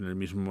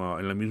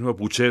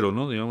puchero,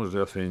 ¿no? Digamos,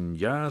 hacen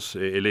jazz,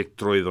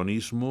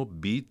 electrohedonismo,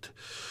 beat,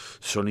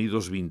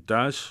 sonidos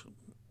vintage.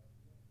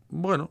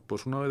 Bueno,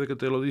 pues una vez que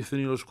te lo dicen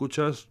y lo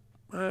escuchas,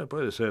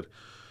 puede ser.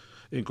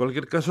 En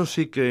cualquier caso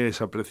sí que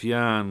se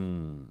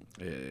aprecian,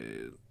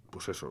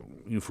 pues eso,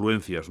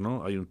 influencias,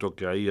 ¿no? Hay un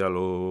toque ahí a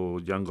lo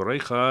Django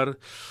Reinhardt,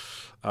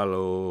 a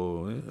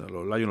lo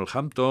Lionel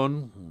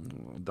Hampton,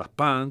 Daft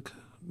Punk,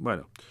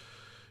 bueno.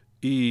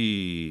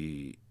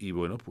 Y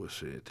bueno,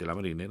 pues tela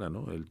marinera,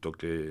 ¿no? El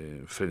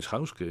toque French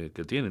House que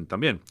tienen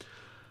también.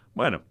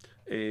 Bueno,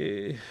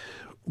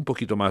 un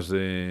poquito más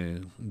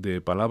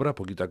de palabra,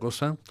 poquita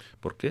cosa,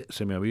 porque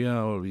se me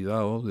había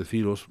olvidado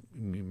deciros,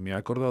 me he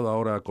acordado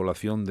ahora a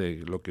colación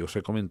de lo que os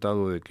he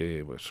comentado de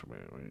que, pues,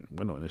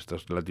 bueno, en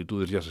estas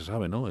latitudes ya se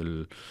sabe, ¿no?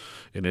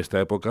 En esta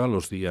época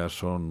los días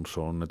son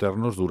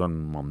eternos, duran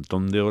un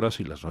montón de horas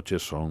y las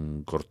noches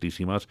son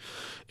cortísimas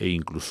e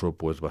incluso,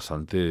 pues,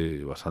 bastante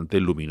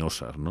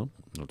luminosas, ¿no?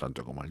 No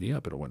tanto como el día,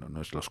 pero bueno,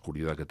 no es la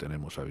oscuridad que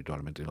tenemos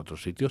habitualmente en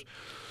otros sitios.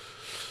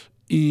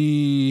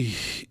 Y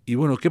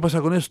bueno, ¿qué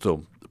pasa con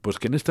esto? Pues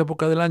que en esta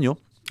época del año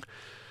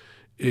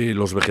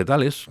los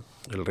vegetales,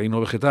 el reino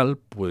vegetal,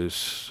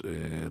 pues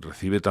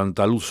recibe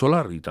tanta luz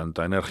solar y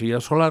tanta energía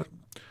solar.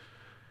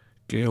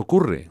 ¿Qué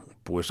ocurre?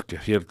 Pues que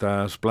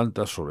ciertas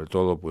plantas, sobre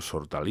todo pues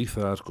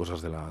hortalizas,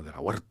 cosas de la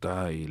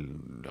huerta y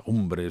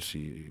legumbres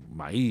y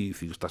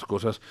maíz y estas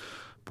cosas,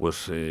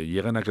 pues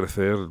llegan a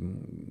crecer,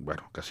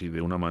 bueno, casi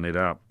de una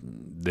manera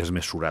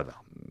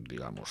desmesurada,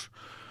 digamos.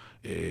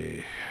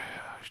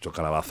 Esto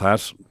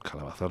calabazas,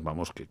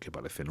 vamos, que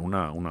parecen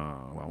una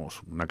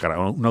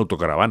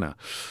autocaravana.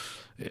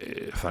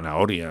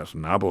 Zanahorias,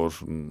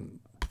 nabos,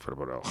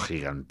 pero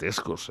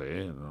gigantescos,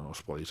 No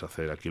os podéis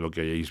hacer aquí lo que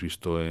hayáis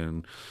visto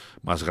en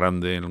más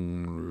grande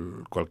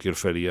en cualquier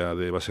feria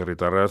de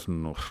baserritarras,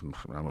 no,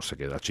 se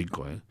queda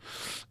chico,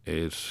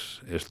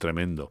 Es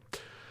tremendo.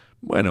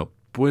 Bueno,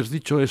 pues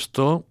dicho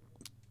esto,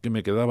 que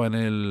me quedaba en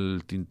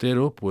el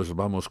tintero, pues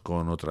vamos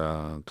con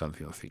otra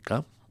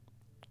cancioncica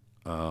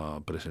a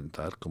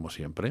presentar, como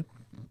siempre.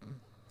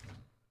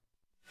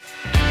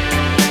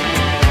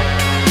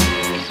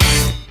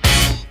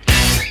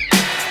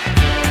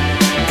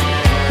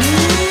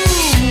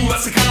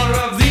 What's the color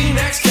of the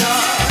next car?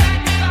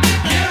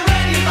 Yeah,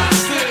 ready,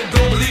 bastard.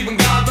 Don't believe in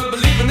God, but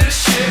believe in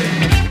this shit.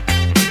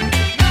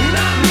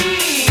 Not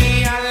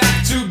me, I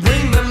like to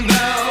bring them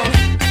down.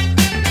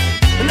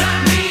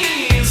 Not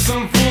me,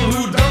 some fool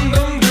who dum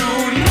dum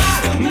do.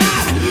 Not me.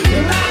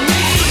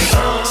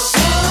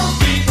 Some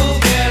people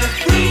get a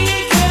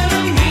freak out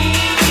of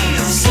me.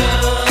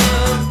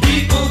 Some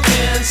people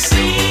can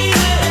see.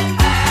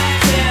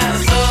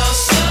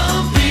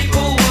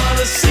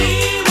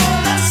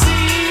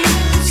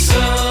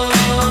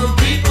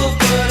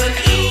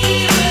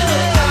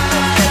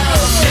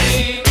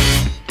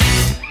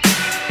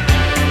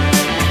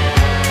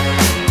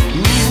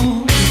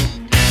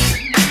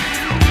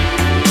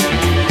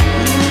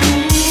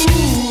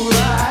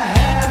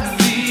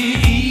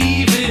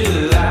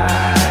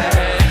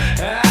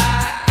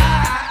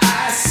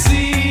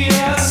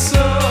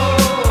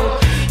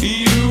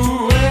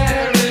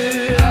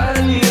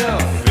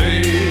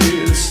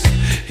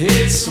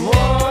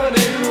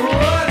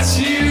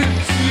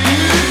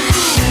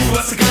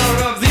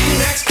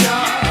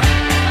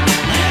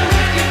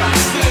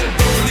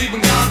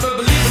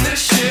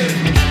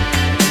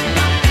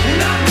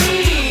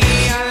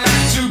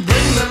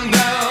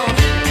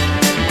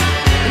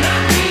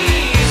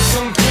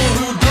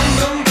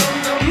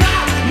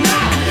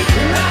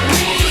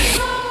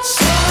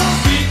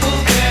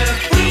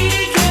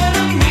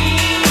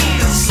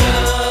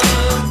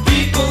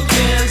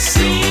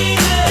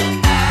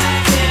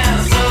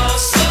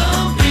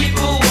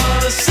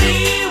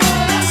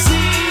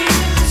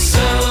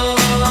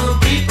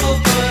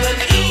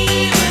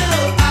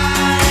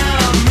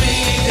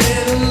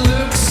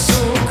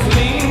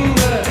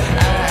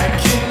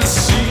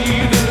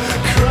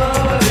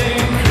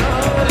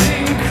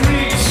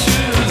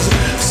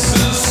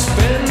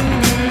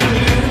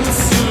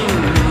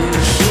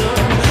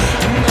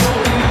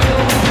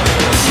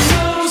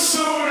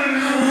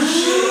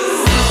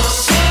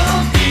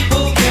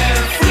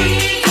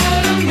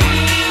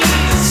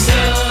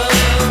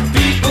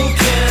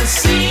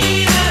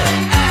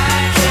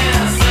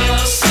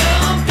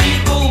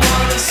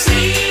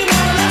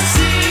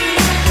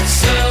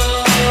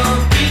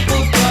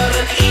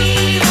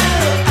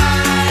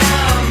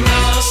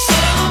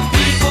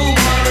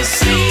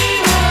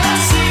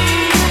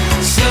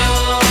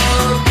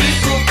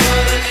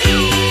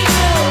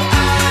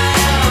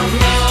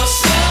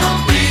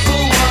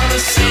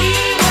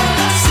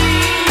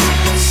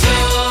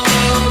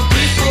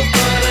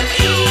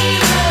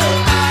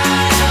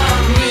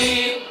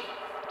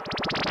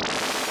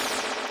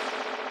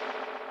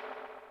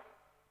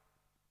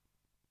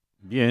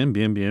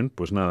 Bien, bien, bien.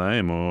 Pues nada,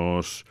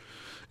 hemos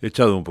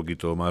echado un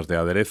poquito más de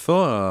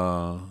aderezo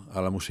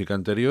a la música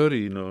anterior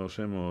y nos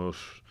hemos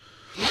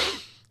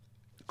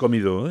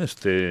comido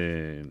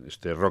este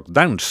rock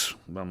dance,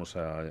 vamos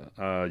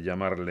a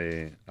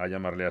llamarle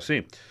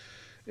así.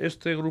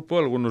 Este grupo,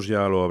 algunos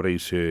ya lo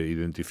habréis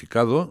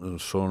identificado,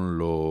 son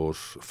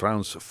los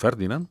Franz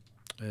Ferdinand.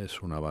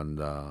 Es una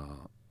banda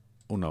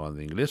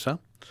inglesa.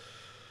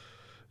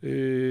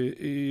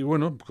 Y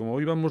bueno,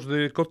 como íbamos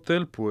de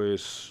cóctel,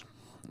 pues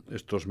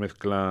estos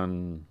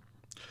mezclan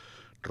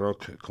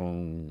rock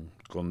con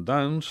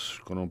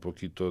dance, con un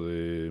poquito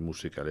de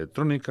música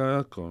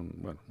electrónica, con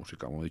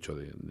música, como he dicho,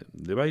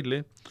 de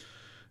baile.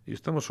 Y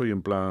estamos hoy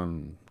en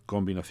plan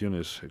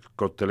combinaciones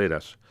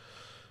cocteleras.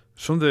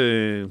 Son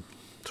del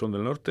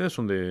norte,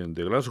 son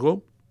de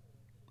Glasgow.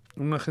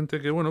 Una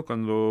gente que,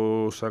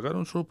 cuando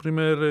sacaron su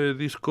primer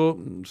disco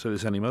se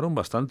desanimaron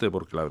bastante,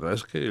 porque la verdad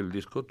es que el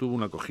disco tuvo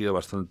una acogida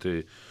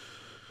bastante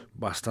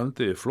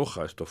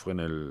floja. Esto fue en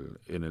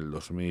el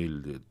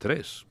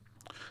 2003.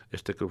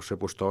 Este que os he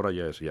puesto ahora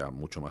ya es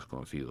mucho más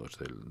conocido, es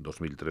del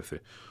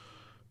 2013.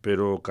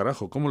 Pero,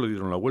 carajo, ¿cómo le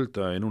dieron la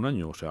vuelta en un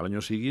año? O sea, al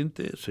año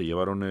siguiente se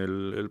llevaron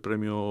el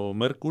premio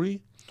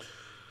Mercury,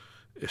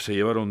 se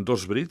llevaron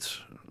 2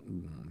 Brits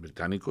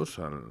británicos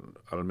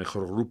al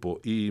mejor grupo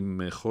y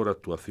mejor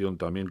actuación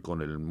también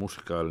con el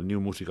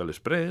New Musical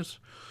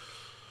Express.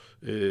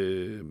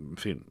 En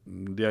fin,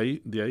 de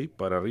ahí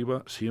para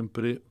arriba,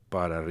 siempre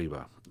para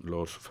arriba,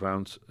 los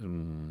Franz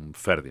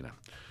Ferdinand.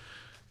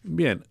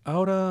 Bien,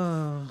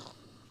 ahora,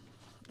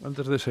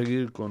 antes de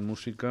seguir con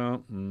música,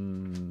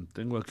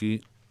 tengo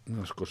aquí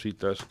unas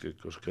cositas que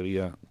os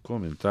quería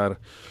comentar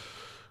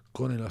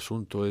con el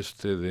asunto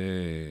este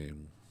de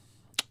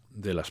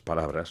las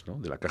palabras, ¿no?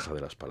 De la caja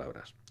de las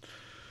palabras.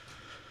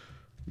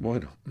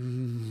 Bueno,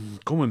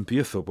 ¿cómo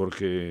empiezo?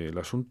 Porque el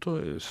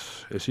asunto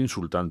es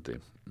insultante.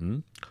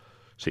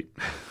 Sí,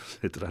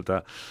 se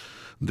trata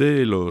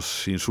de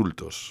los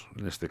insultos,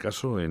 en este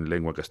caso en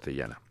lengua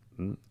castellana.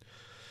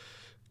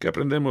 ¿Qué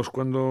aprendemos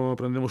cuando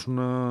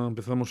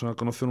empezamos a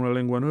conocer una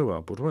lengua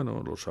nueva? Pues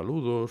los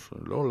saludos,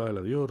 el hola, el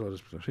adiós,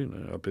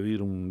 a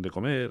pedir de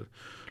comer,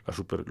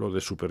 lo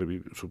de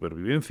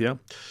supervivencia.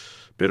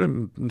 Pero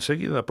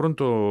enseguida,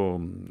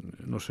 pronto,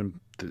 nos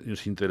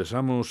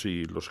interesamos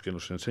y los que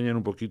nos enseñan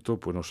un poquito,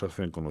 pues nos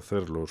hacen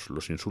conocer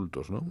los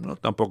insultos, ¿no? No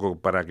tampoco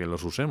para que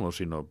los usemos,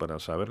 sino para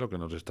saber lo que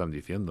nos están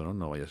diciendo, ¿no?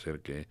 No vaya a ser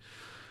que,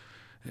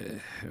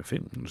 en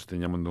fin, nos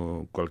estén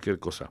llamando cualquier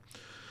cosa.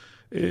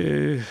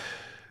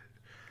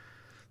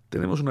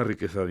 Tenemos una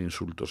riqueza de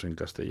insultos en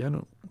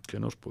castellano que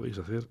no os podéis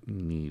hacer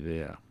ni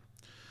idea.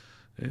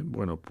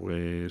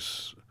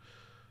 Pues,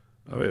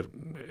 a ver,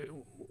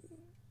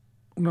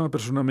 una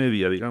persona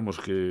media, digamos,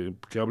 que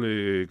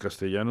hable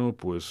castellano,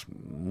 pues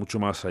mucho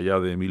más allá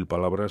de 1000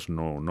 palabras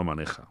no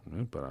maneja.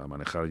 Para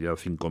manejar ya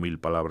 5000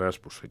 palabras,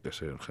 pues hay que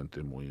ser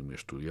gente muy, muy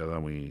estudiada,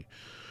 muy,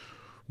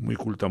 muy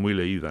culta, muy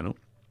leída, ¿no?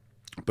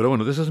 Pero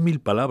de esas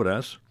 1000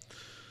 palabras,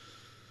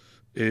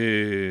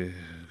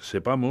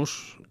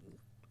 sepamos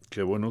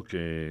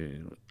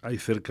que hay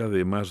cerca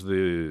de más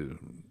de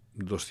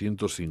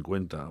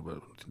 250,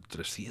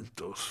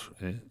 300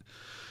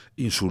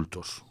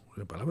 insultos.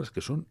 Palabras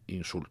que son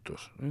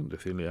insultos.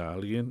 Decirle a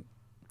alguien,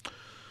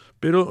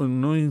 pero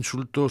no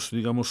insultos,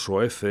 digamos,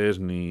 soeces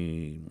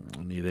ni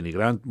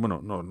denigrantes.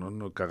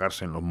 No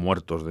cagarse en los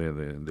muertos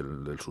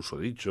del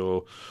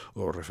susodicho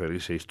o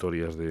referirse a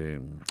historias de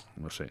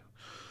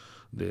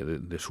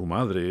su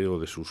madre o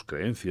de sus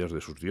creencias,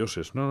 de sus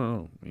dioses.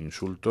 No.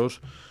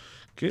 Insultos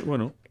que,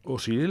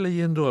 os iré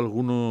leyendo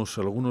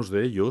algunos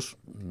de ellos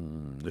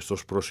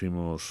estos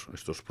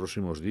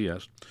próximos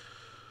días.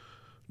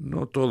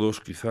 No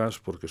todos, quizás,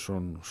 porque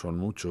son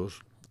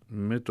muchos.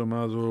 Me he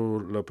tomado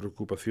la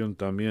preocupación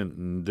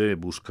también de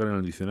buscar en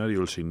el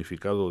diccionario el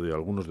significado de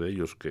algunos de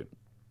ellos que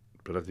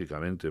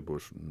prácticamente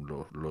pues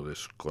lo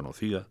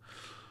desconocía.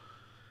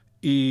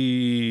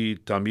 Y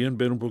también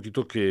ver un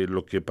poquito que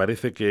lo que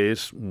parece que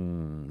es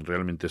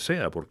realmente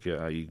sea, porque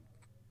hay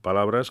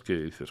palabras que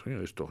dices,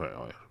 oye, esto,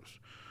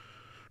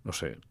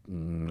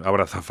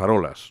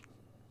 abrazafarolas.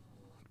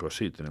 Pues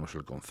sí, tenemos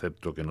el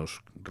concepto que nos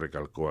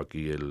recalcó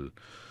aquí el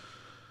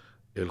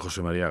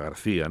José María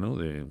García, ¿no?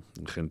 De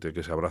gente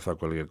que se abraza a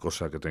cualquier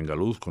cosa que tenga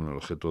luz con el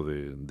objeto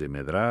de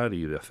medrar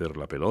y de hacer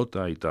la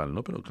pelota y tal,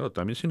 ¿no? Pero claro,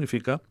 también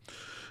significa,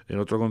 en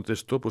otro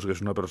contexto, pues que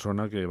es una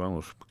persona que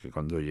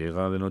cuando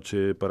llega va de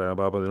noche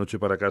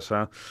para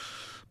casa,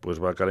 pues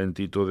va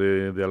calentito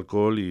de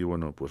alcohol y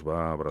pues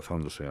va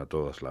abrazándose a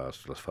todas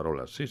las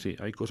farolas. Sí,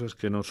 hay cosas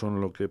que no son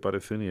lo que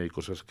parecen y hay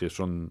cosas que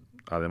son,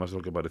 además de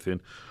lo que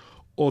parecen,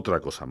 otra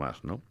cosa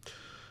más, ¿no?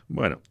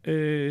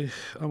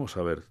 Vamos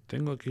a ver,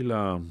 tengo aquí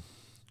la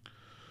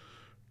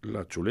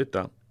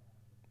chuleta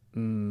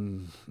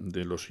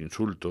de los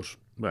insultos.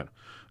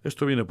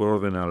 Esto viene por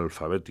orden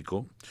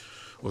alfabético.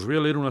 Os voy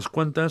a leer unas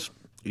cuantas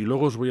y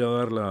luego os voy a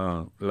dar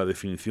la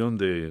definición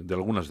de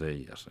algunas de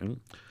ellas.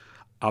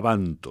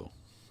 Avanto,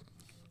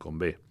 con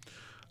B.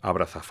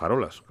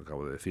 Abrazafarolas, que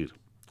acabo de decir.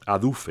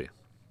 Adufe.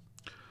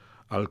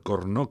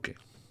 Alcornoque.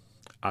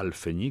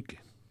 Alfeñique.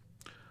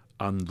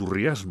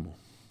 andurriasmo,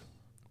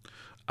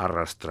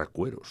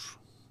 arrastracueros,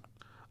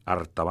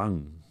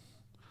 artabán,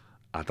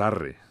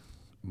 atarre,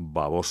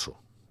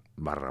 baboso,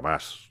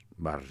 barrabás,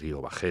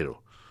 barrio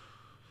bajero,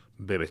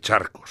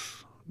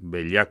 bebecharcos,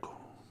 bellaco,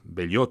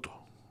 belloto,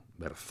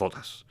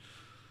 berzotas,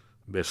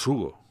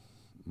 besugo,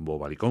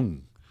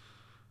 bobalicón,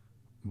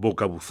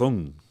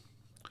 bocabuzón,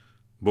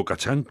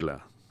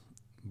 bocachancla,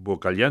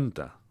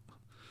 bocallanta,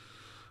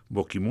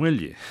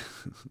 boquimuelle,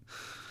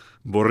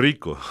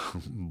 borrico,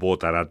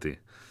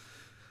 botarate,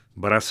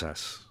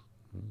 brasas,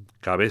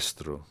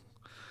 cabestro,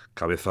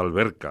 cabeza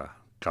alberca,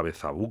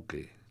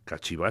 cabezabuque,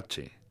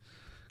 cachivache,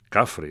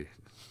 cafre,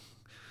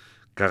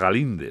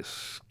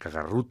 cagalindes,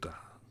 cagarruta,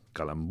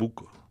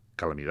 calambuco,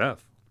 calamidad,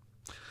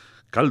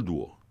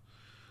 calduo,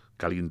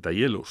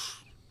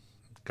 calientahielos,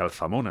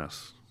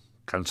 calzamonas,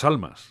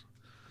 cansalmas,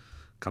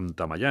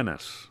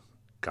 cantamayanas,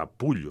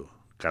 capullo,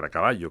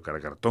 caracaballo,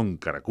 caracartón,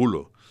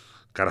 caraculo,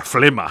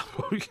 caraflema,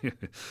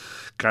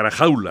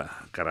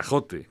 carajaula,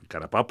 carajote,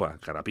 carapapa,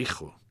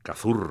 carapijo,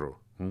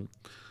 cazurro,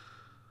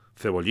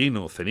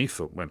 cebollino,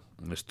 cenizo. Bueno,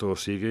 esto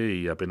sigue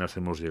y apenas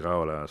hemos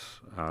llegado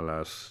a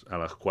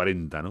las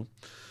 40, ¿no?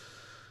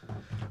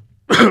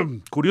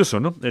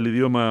 Curioso, ¿no? El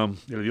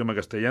idioma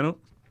castellano.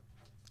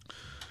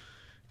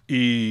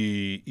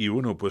 Y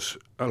bueno, pues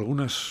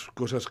algunas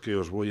cosas que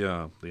os voy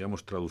a,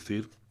 digamos,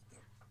 traducir,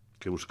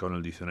 que he buscado en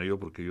el diccionario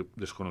porque yo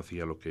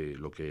desconocía lo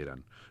que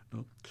eran,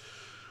 ¿no?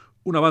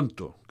 Un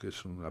avanto, que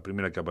es la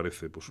primera que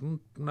aparece, pues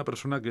una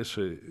persona que es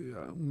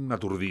un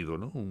aturdido,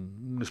 ¿no?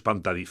 Un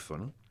espantadizo,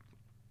 ¿no?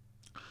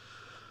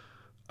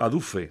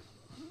 Adufe.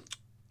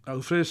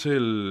 Adufe es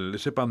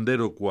ese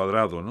pandero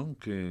cuadrado, ¿no?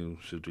 Que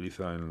se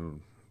utiliza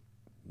en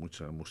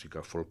mucha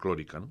música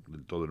folclórica, ¿no?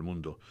 De todo el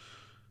mundo.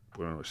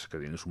 Bueno, es que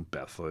tienes un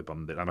pedazo de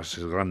pandero, además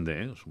es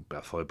grande, ¿eh? Es un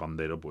pedazo de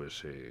pandero,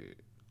 pues,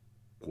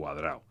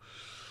 cuadrado.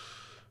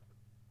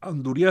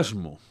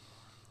 Anduriasmo.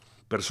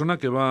 Persona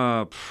que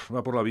va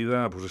por la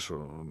vida, pues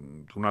eso,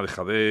 una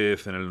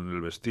dejadez en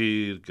el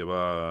vestir, que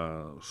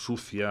va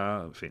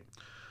sucia, en fin.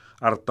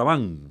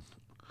 Artaban.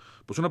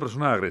 Pues una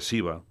persona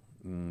agresiva,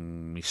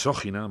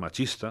 misógina,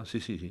 machista,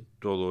 sí,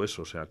 todo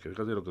eso. O sea, que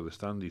fíjate lo que te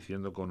están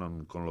diciendo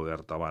con lo de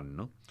Artaban,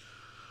 ¿no?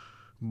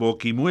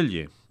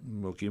 Boquimuelle.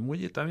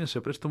 Boquimuelle también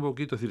se presta un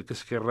poquito a decir, ¿qué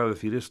querrá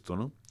decir esto,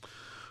 no?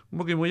 Un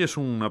boquimuelle es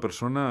una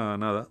persona,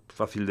 nada,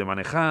 fácil de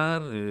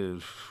manejar,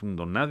 es un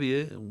don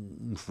nadie,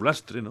 un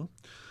fulastre, ¿no?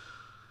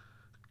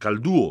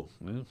 Caldúo,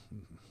 ¿eh?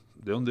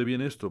 ¿De dónde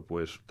viene esto?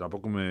 Pues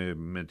tampoco me he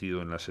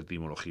metido en las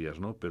etimologías,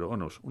 ¿no? Pero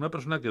bueno, es una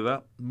persona que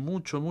da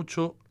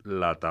mucho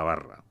la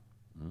tabarra.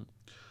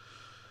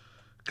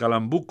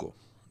 Calambuco,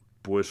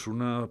 pues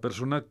una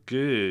persona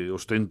que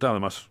ostenta,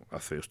 además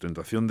hace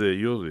ostentación de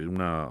ello, de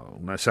una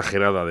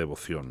exagerada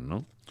devoción,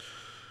 ¿no?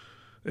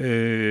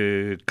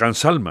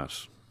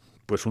 Cansalmas,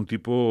 pues un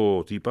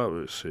tipa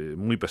pues,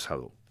 muy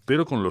pesado,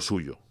 pero con lo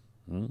suyo.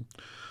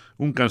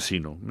 Un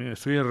cansino. Mira,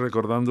 estoy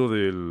recordando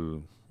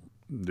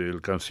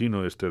del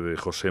cansino de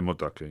José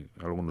Mota, que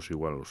algunos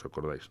igual os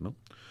acordáis, ¿no?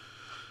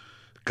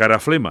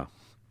 Caraflema.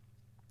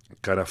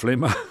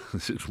 Caraflema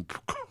es un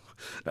poco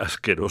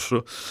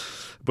asqueroso.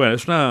 Bueno,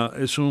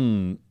 es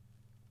un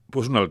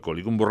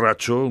alcohólico, un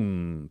borracho,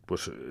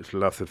 pues es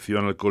la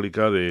acepción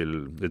alcohólica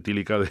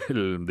etílica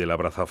del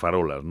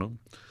abrazafarolas, ¿no?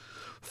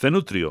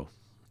 Cenutrio.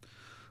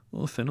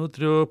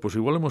 Cenutrio, pues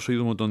igual hemos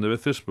oído un montón de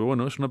veces, pero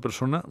bueno, es una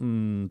persona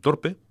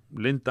torpe,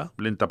 lenta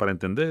para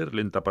entender,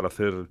 lenta para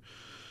hacer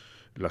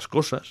las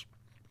cosas.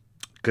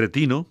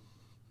 Cretino,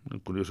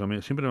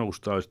 curiosamente, siempre me ha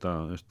gustado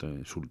este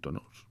insulto,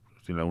 ¿no?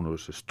 Uno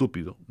es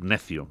estúpido,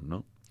 necio,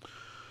 ¿no?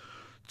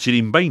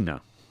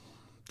 Chirimbaina.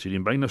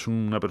 Chirimbaina es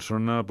una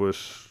persona,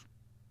 pues,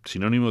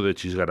 sinónimo de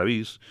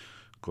chisgarabís,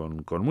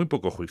 con muy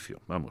poco juicio,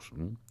 vamos.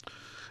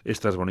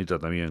 Esta es bonita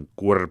también.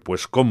 Cuerpo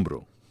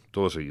escombro,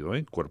 todo seguido,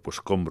 ¿eh? Cuerpo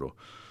escombro.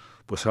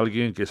 Pues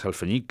alguien que es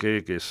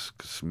alfeñique, que es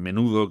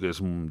menudo, que es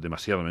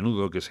demasiado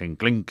menudo, que es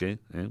enclenque,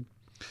 ¿eh?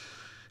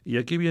 Y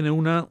aquí viene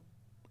una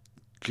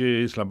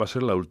que va a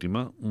ser la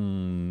última,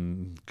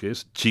 que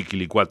es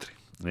chiquilicuatre,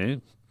 ¿eh?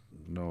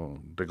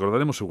 No,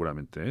 recordaremos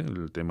seguramente, ¿eh?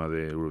 El tema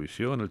de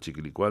Eurovisión, el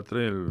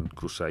chiquilicuatre, el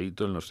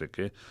cruzaíto, el no sé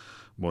qué,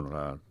 bueno,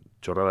 la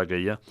chorrada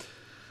aquella.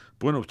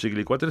 Bueno,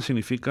 chiquilicuatre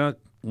significa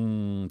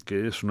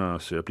que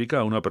se aplica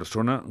a una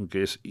persona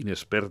que es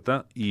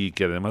inexperta y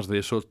que además de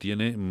eso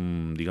tiene,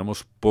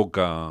 digamos,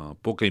 poca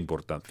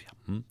importancia.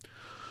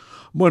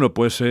 Bueno,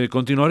 pues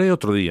continuaré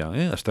otro día,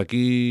 ¿eh? Hasta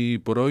aquí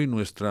por hoy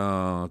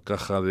nuestra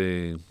caja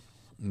de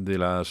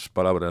las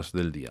palabras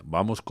del día.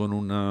 Vamos con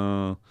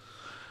una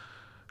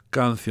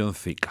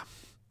cancioncica.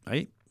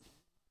 Ahí.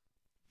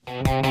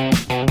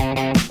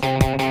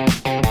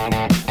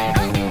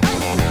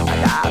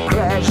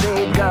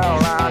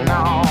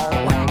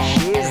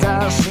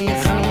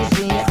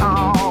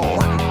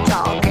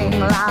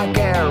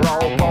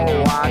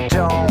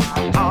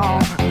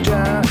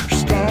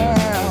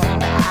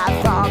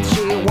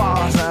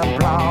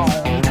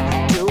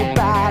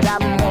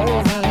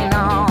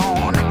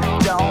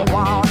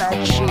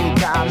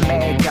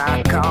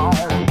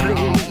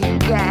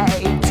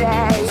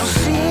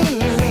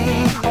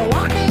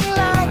 Walking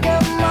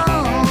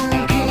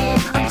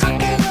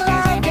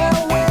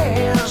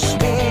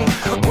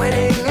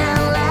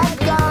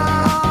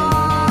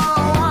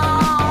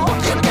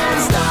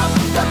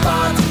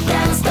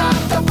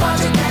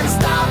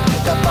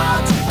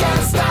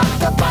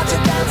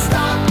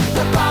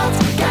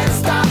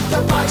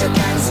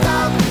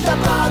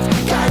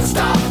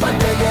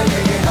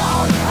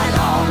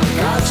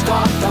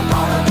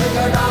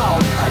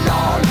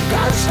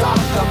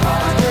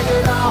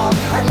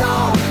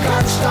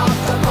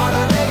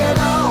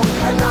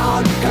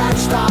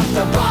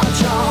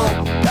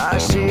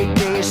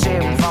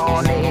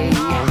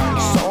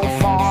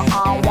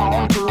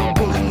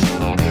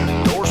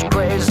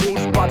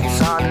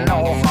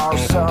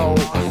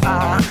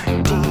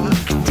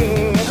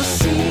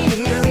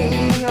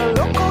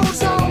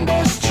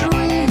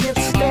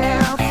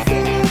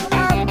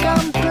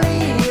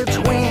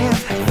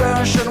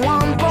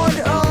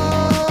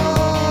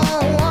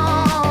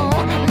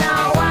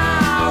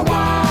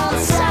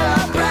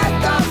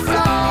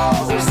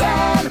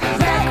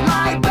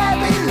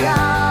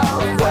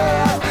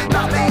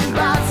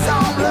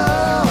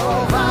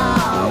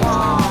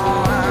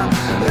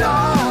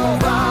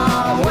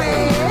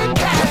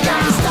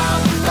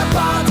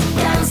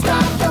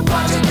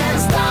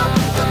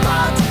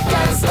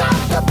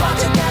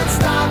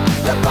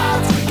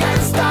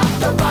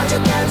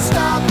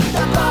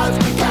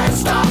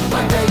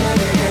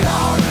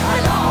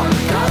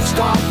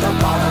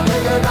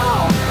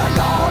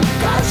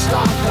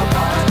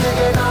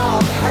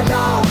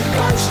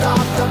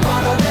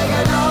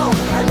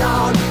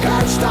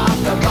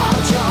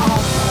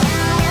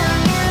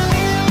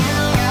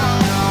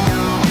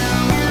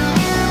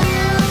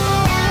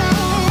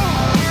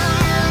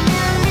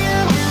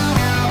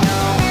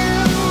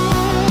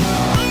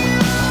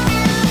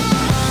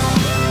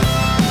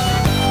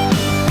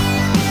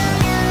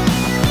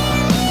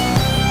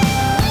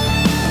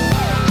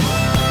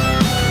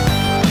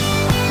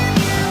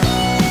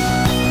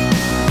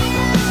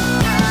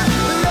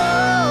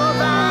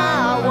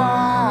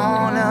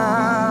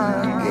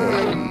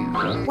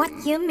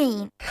what you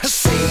mean.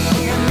 See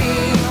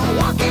me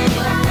walking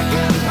like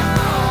a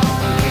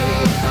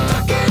monkey,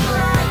 talking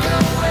like a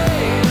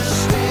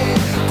wasted,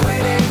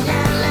 quitting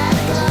and let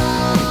go.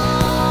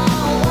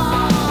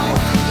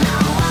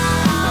 Now I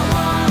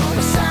want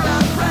to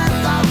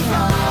celebrate the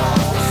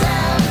flows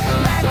and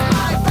make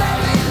my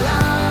belly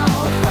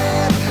loud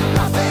with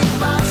nothing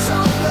but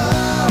some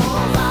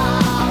love.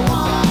 I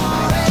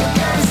want it. You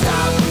can't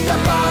stop the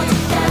buzz,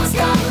 can't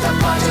stop the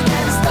buzz, you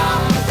can't stop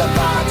the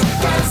buzz,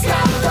 can't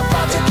stop the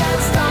buzz, you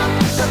can't stop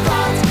the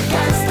buzz,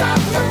 can't stop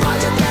the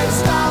buzz, you can't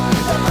stop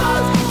the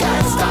buzz,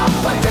 can't stop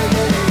by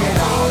digging it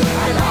on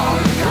and on.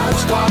 Can't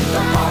stop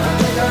the buzz,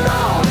 digging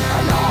on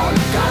and on.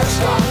 Can't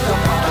stop the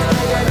buzz,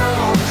 digging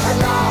on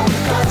and on.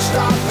 Can't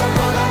stop the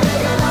buzz,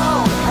 digging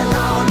on and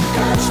on.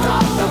 Can't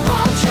stop the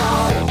buzz,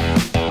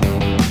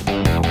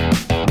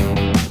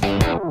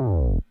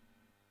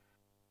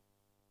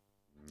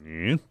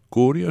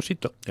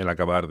 Curiosito el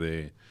acabar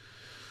de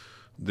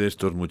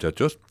estos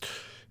muchachos.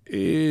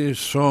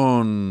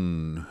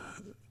 Son...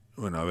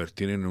 Bueno, a ver,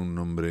 tienen un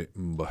nombre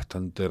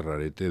bastante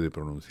rarete de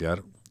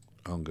pronunciar,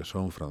 aunque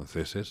son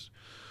franceses.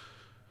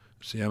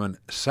 Se llaman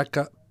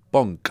Saka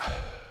Punk.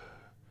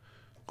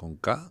 Con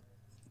K,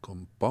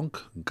 con Punk,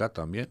 K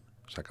también,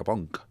 Saka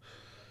Punk.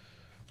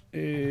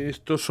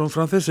 Estos son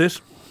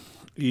franceses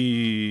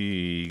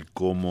y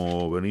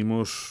como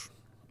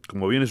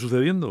viene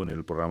sucediendo en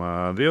el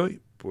programa de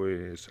hoy,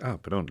 pues...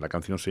 la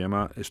canción se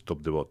llama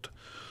Stop the Bot,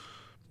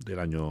 del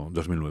año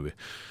 2009.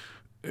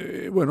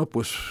 Bueno,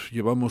 pues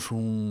llevamos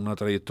una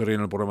trayectoria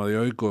en el programa de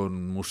hoy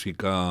con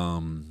música,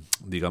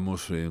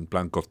 digamos, en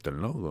plan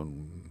cóctel, ¿no?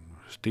 Con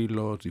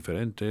estilos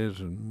diferentes,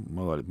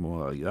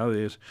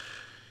 modalidades.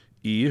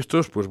 Y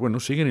estos, pues bueno,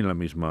 siguen en la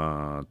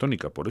misma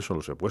tónica, por eso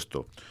los he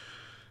puesto.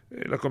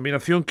 La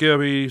combinación que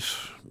habéis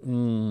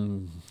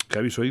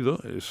oído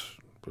es,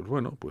 pues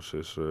bueno, pues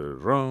es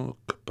rock,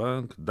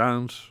 punk,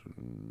 dance,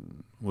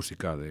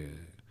 música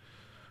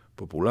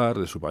popular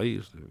de su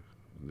país,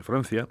 de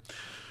Francia.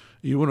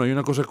 Y bueno, hay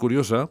una cosa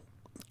curiosa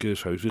que,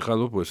 os habéis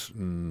fijado, pues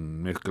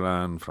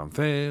mezclan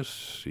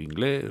francés,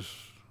 inglés,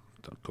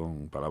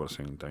 con palabras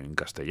en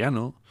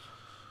castellano.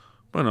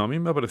 Bueno, a mí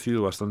me ha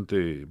parecido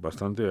bastante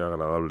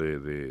agradable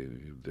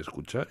de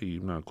escuchar y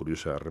una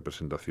curiosa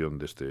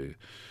representación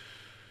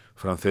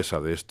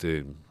francesa de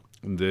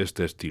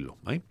este estilo,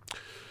 ¿eh?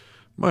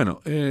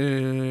 Bueno,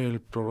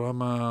 el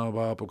programa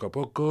va poco a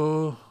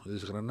poco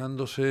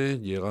desgranándose,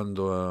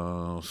 llegando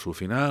a su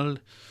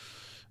final.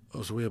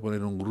 Os voy a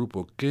poner un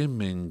grupo que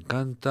me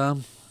encanta,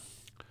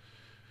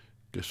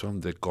 que son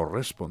The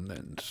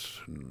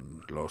Correspondents,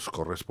 los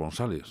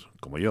corresponsales,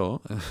 como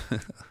yo,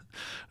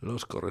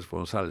 los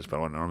corresponsales,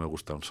 pero bueno, no me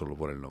gustan solo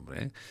por el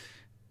nombre, ¿eh?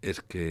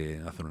 Es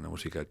que hacen una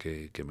música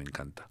que me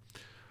encanta.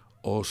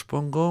 Os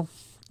pongo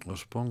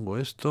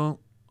esto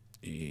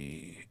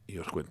y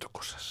os cuento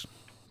cosas.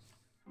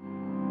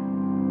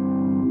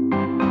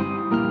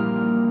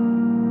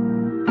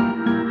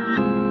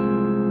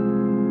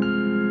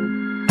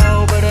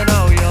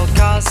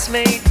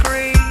 Cosmic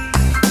grief.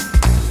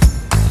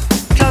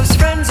 Close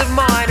friends of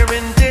mine are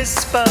in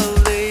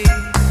disbelief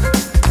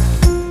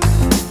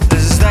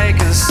as they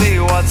can see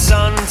what's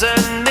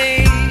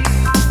underneath.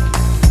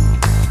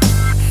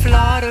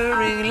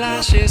 Fluttering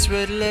lashes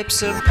with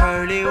lips of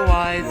pearly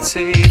white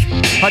teeth.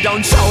 I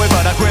don't show it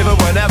but I quiver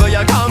whenever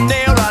you come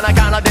near, and I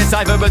cannot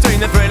decipher between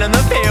the thrill and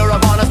the fear. I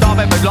wanna stop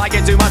it but like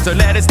it too much to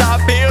let it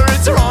stop here.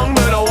 It's wrong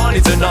but I want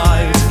it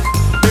tonight.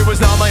 It was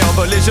not my own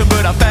volition,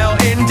 but I fell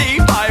in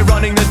deep. By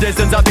running the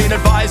distance I've been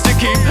advised to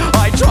keep.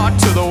 I trot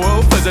to the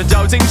wolf as a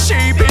doubting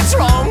sheep. It's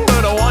wrong,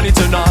 but I want it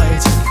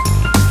tonight.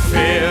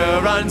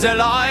 Fear and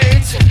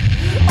delight,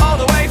 all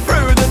the way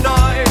through the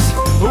night.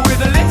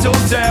 With a little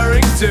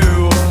daring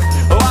too,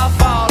 I'll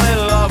fall in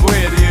love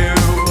with you.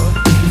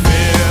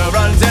 Fear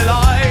and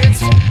delight,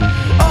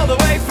 all the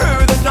way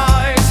through the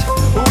night.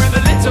 With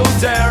a little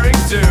daring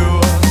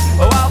too,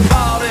 I'll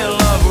fall in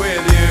love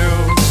with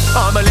you.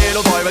 I'm a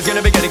little boy was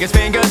gonna be getting his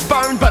fingers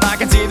burned, but I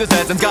can see this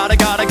lesson's gotta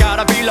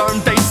be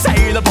learned. They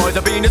say the boys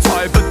have been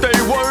tried, but they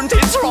weren't.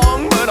 It's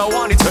wrong, but I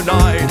want it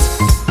tonight.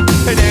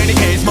 In any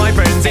case, my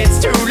friends, it's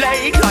too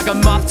late. Like a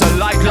moth to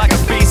light, like a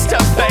beast to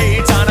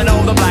bait. And I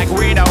know the black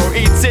widow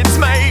eats its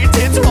mate.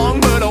 It's wrong,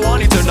 but I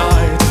want it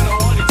tonight.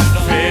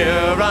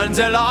 Fear and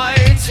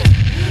delight,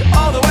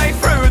 all the way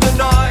through the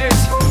night.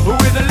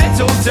 With a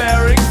little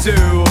daring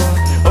too,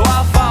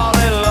 I'll fall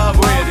in love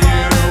with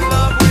you.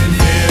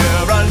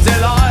 Fear and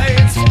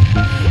delight,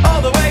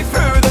 all the way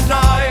through the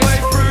night.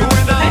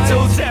 With a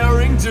little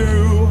daring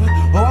too,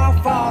 I'll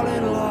fall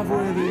in love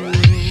with you.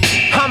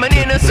 I'm an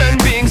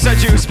innocent being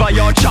seduced by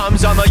your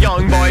charms. I'm a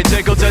young boy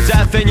tickled to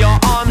death in your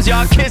arms.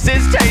 Your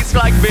kisses taste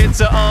like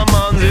bitter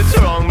almonds. It's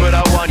wrong, but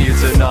I want you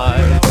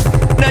tonight.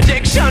 An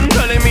addiction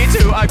pulling me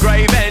to a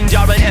grave end.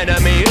 You're an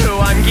enemy who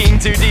I'm keen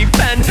to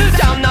defend.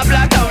 Down the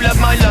black hole of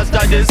my lust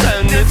I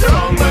descend. It's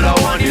wrong, but I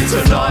want you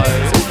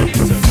tonight.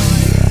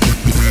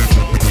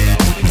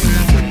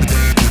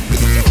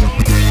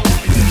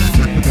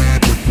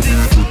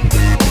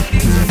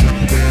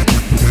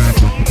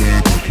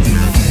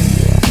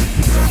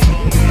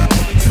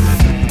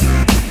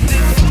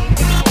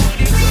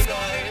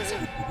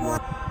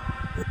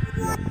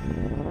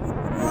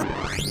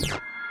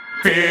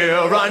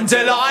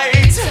 until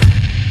light,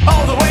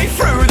 all the way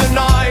through the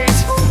night,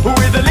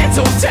 with a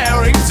little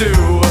daring do.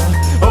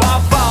 Oh,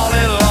 I'll fall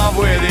in love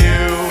with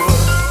you.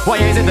 Why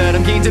is it that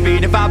I'm keen to be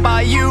defied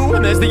by you?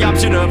 And there's the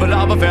option of a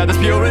love affair that's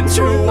pure and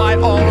true. I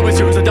always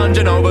choose a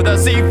dungeon over the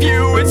sea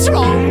view. It's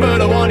wrong,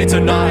 but I want it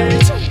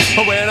tonight.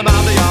 When I'm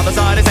on the other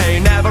side, I say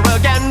never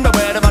again. But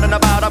when I'm running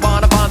about, I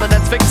wanna find the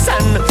next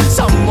vixen,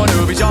 someone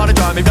who'll be sure to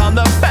drive me round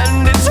the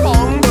bend. It's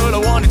wrong, but I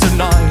want it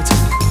tonight.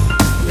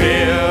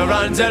 Here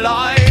until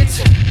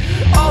light,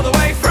 all the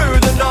way through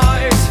the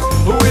night,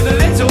 with a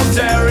little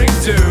daring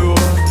do.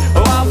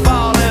 Oh, I'll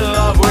fall in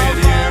love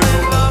with you.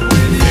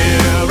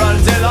 Here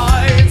until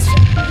light,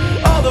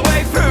 all the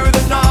way through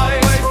the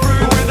night,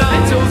 with a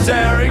little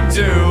daring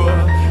do.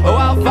 Oh,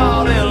 I'll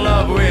fall in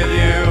love with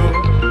you.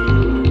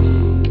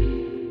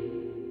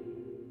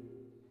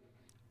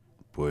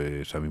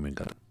 Pues a mí me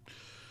encanta.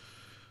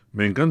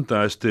 Me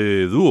encanta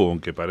este dúo,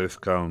 aunque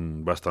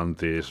parezcan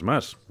bastantes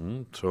más.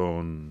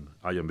 Son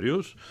Ian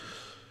Bruce,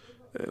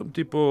 un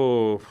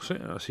tipo, sí,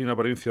 así una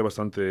apariencia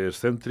bastante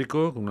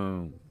excéntrico,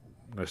 una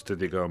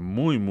estética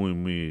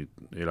muy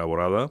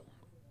elaborada,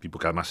 tipo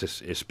que además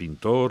es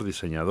pintor,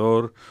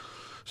 diseñador,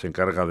 se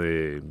encarga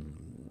de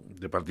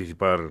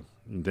participar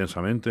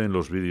intensamente en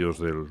los vídeos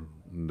del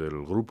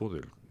grupo,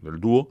 del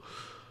dúo,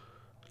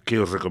 que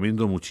os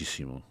recomiendo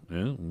muchísimo,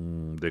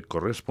 The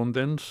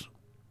Correspondence,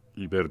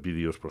 y ver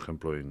vídeos, por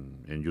ejemplo,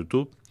 en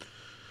YouTube.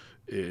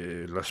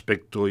 El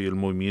aspecto y el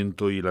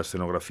movimiento y la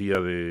escenografía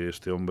de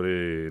este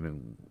hombre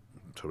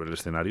sobre el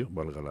escenario,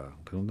 valga la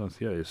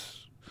redundancia,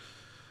 es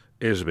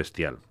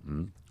bestial.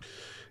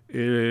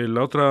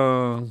 La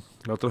otra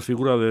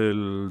figura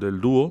del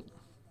dúo,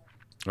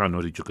 no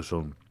he dicho que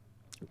son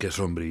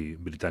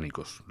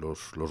británicos,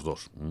 los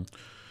dos.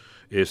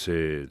 Es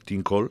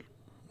Tim Cole,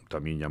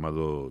 también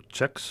llamado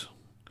Chucks.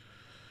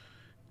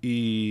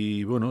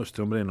 Y bueno,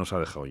 este hombre nos ha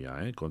dejado ya,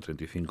 con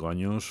 35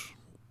 años.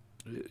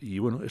 Y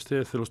bueno, este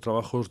hace los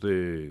trabajos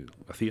de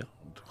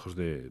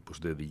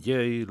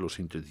DJ, los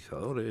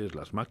sintetizadores,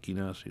 las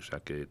máquinas, o sea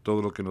que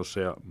todo lo que no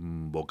sea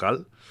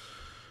vocal,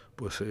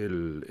 pues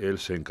él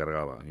se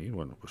encargaba. Y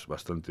bueno, pues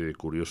bastante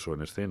curioso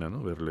en escena,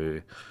 ¿no?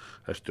 Verle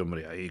a este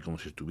hombre ahí como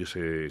si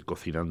estuviese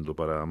cocinando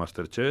para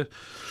MasterChef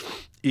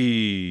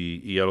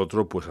y al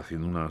otro pues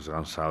haciendo unas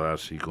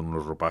gansadas y con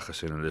unos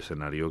ropajes en el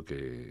escenario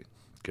que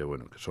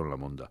bueno, que son la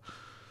monda.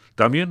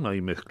 También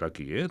hay mezcla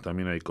aquí,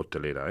 también hay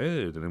coctelera,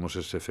 tenemos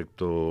ese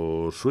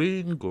efecto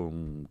swing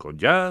con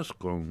jazz,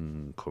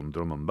 con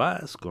drum and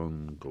bass,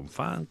 con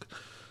funk,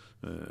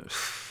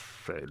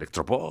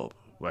 electropop,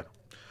 bueno,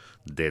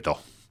 de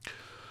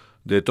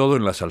todo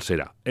en la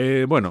salsera.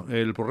 Bueno,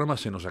 el programa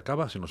se nos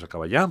acaba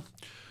ya.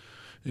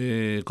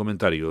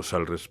 Comentarios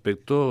al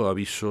respecto,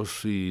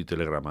 avisos y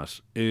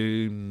telegramas.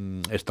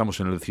 Estamos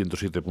en el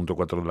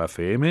 107.4 de la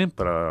FM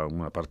para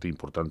una parte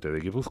importante de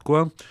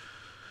Guipúzcoa.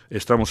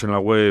 Estamos en la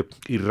web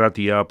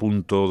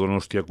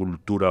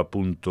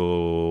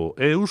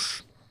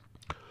irratia.donostiacultura.eus,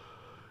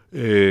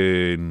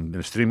 en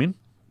streaming.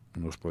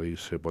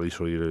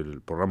 Podéis oír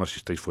el programa si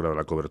estáis fuera de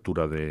la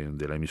cobertura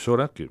de la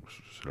emisora, que es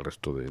el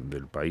resto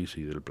del país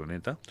y del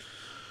planeta,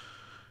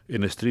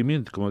 en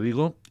streaming, como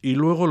digo. Y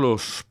luego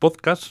los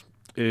podcasts.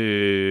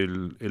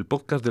 El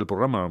podcast del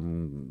programa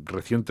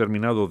recién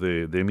terminado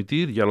de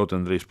emitir ya lo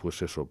tendréis,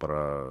 pues eso,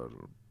 para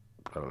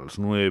las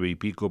 9 y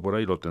pico por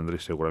ahí lo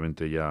tendréis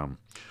seguramente ya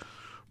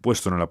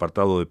puesto en el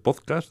apartado de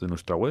podcast de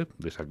nuestra web,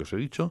 de esa que os he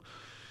dicho.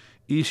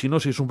 Y si no,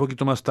 si es un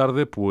poquito más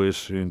tarde,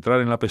 pues entrar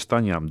en la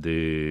pestaña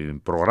de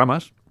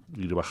programas,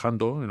 ir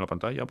bajando en la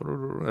pantalla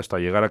hasta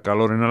llegar a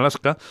Calor en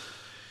Alaska.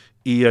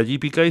 Y allí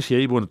picáis y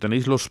ahí, bueno,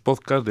 tenéis los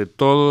podcasts de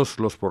todos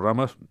los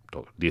programas,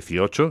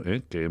 18,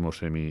 que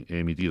hemos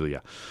emitido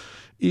ya.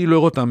 Y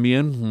luego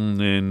también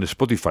en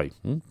Spotify,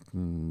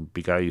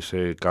 picáis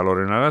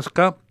Calor en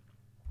Alaska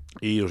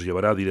y os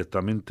llevará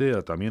directamente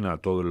también a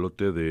todo el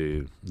lote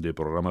de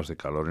programas de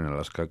Calor en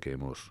Alaska que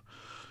hemos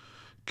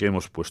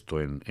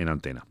puesto en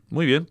antena.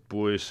 Muy bien,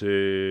 pues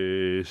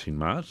sin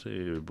más,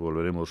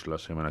 volveremos la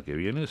semana que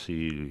viene,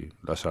 si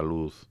la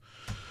salud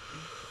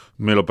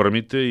me lo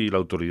permite y la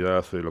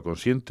autoridad lo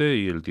consiente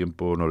y el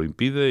tiempo no lo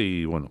impide.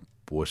 Y bueno,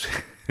 pues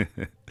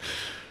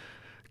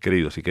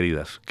queridos y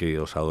queridas, que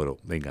os adoro,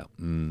 venga,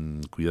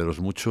 cuidaros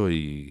mucho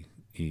y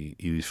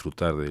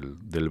disfrutar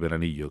del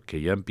veranillo,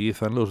 que ya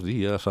empiezan los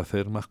días a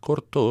hacer más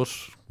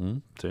cortos.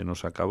 Se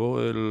nos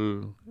acabó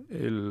el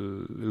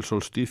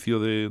solsticio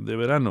de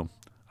verano,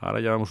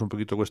 ahora ya vamos un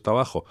poquito cuesta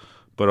abajo,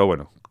 pero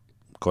bueno,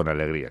 con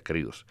alegría,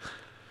 queridos.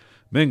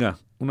 Venga,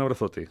 un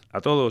abrazote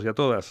a todos y a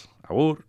todas, agur.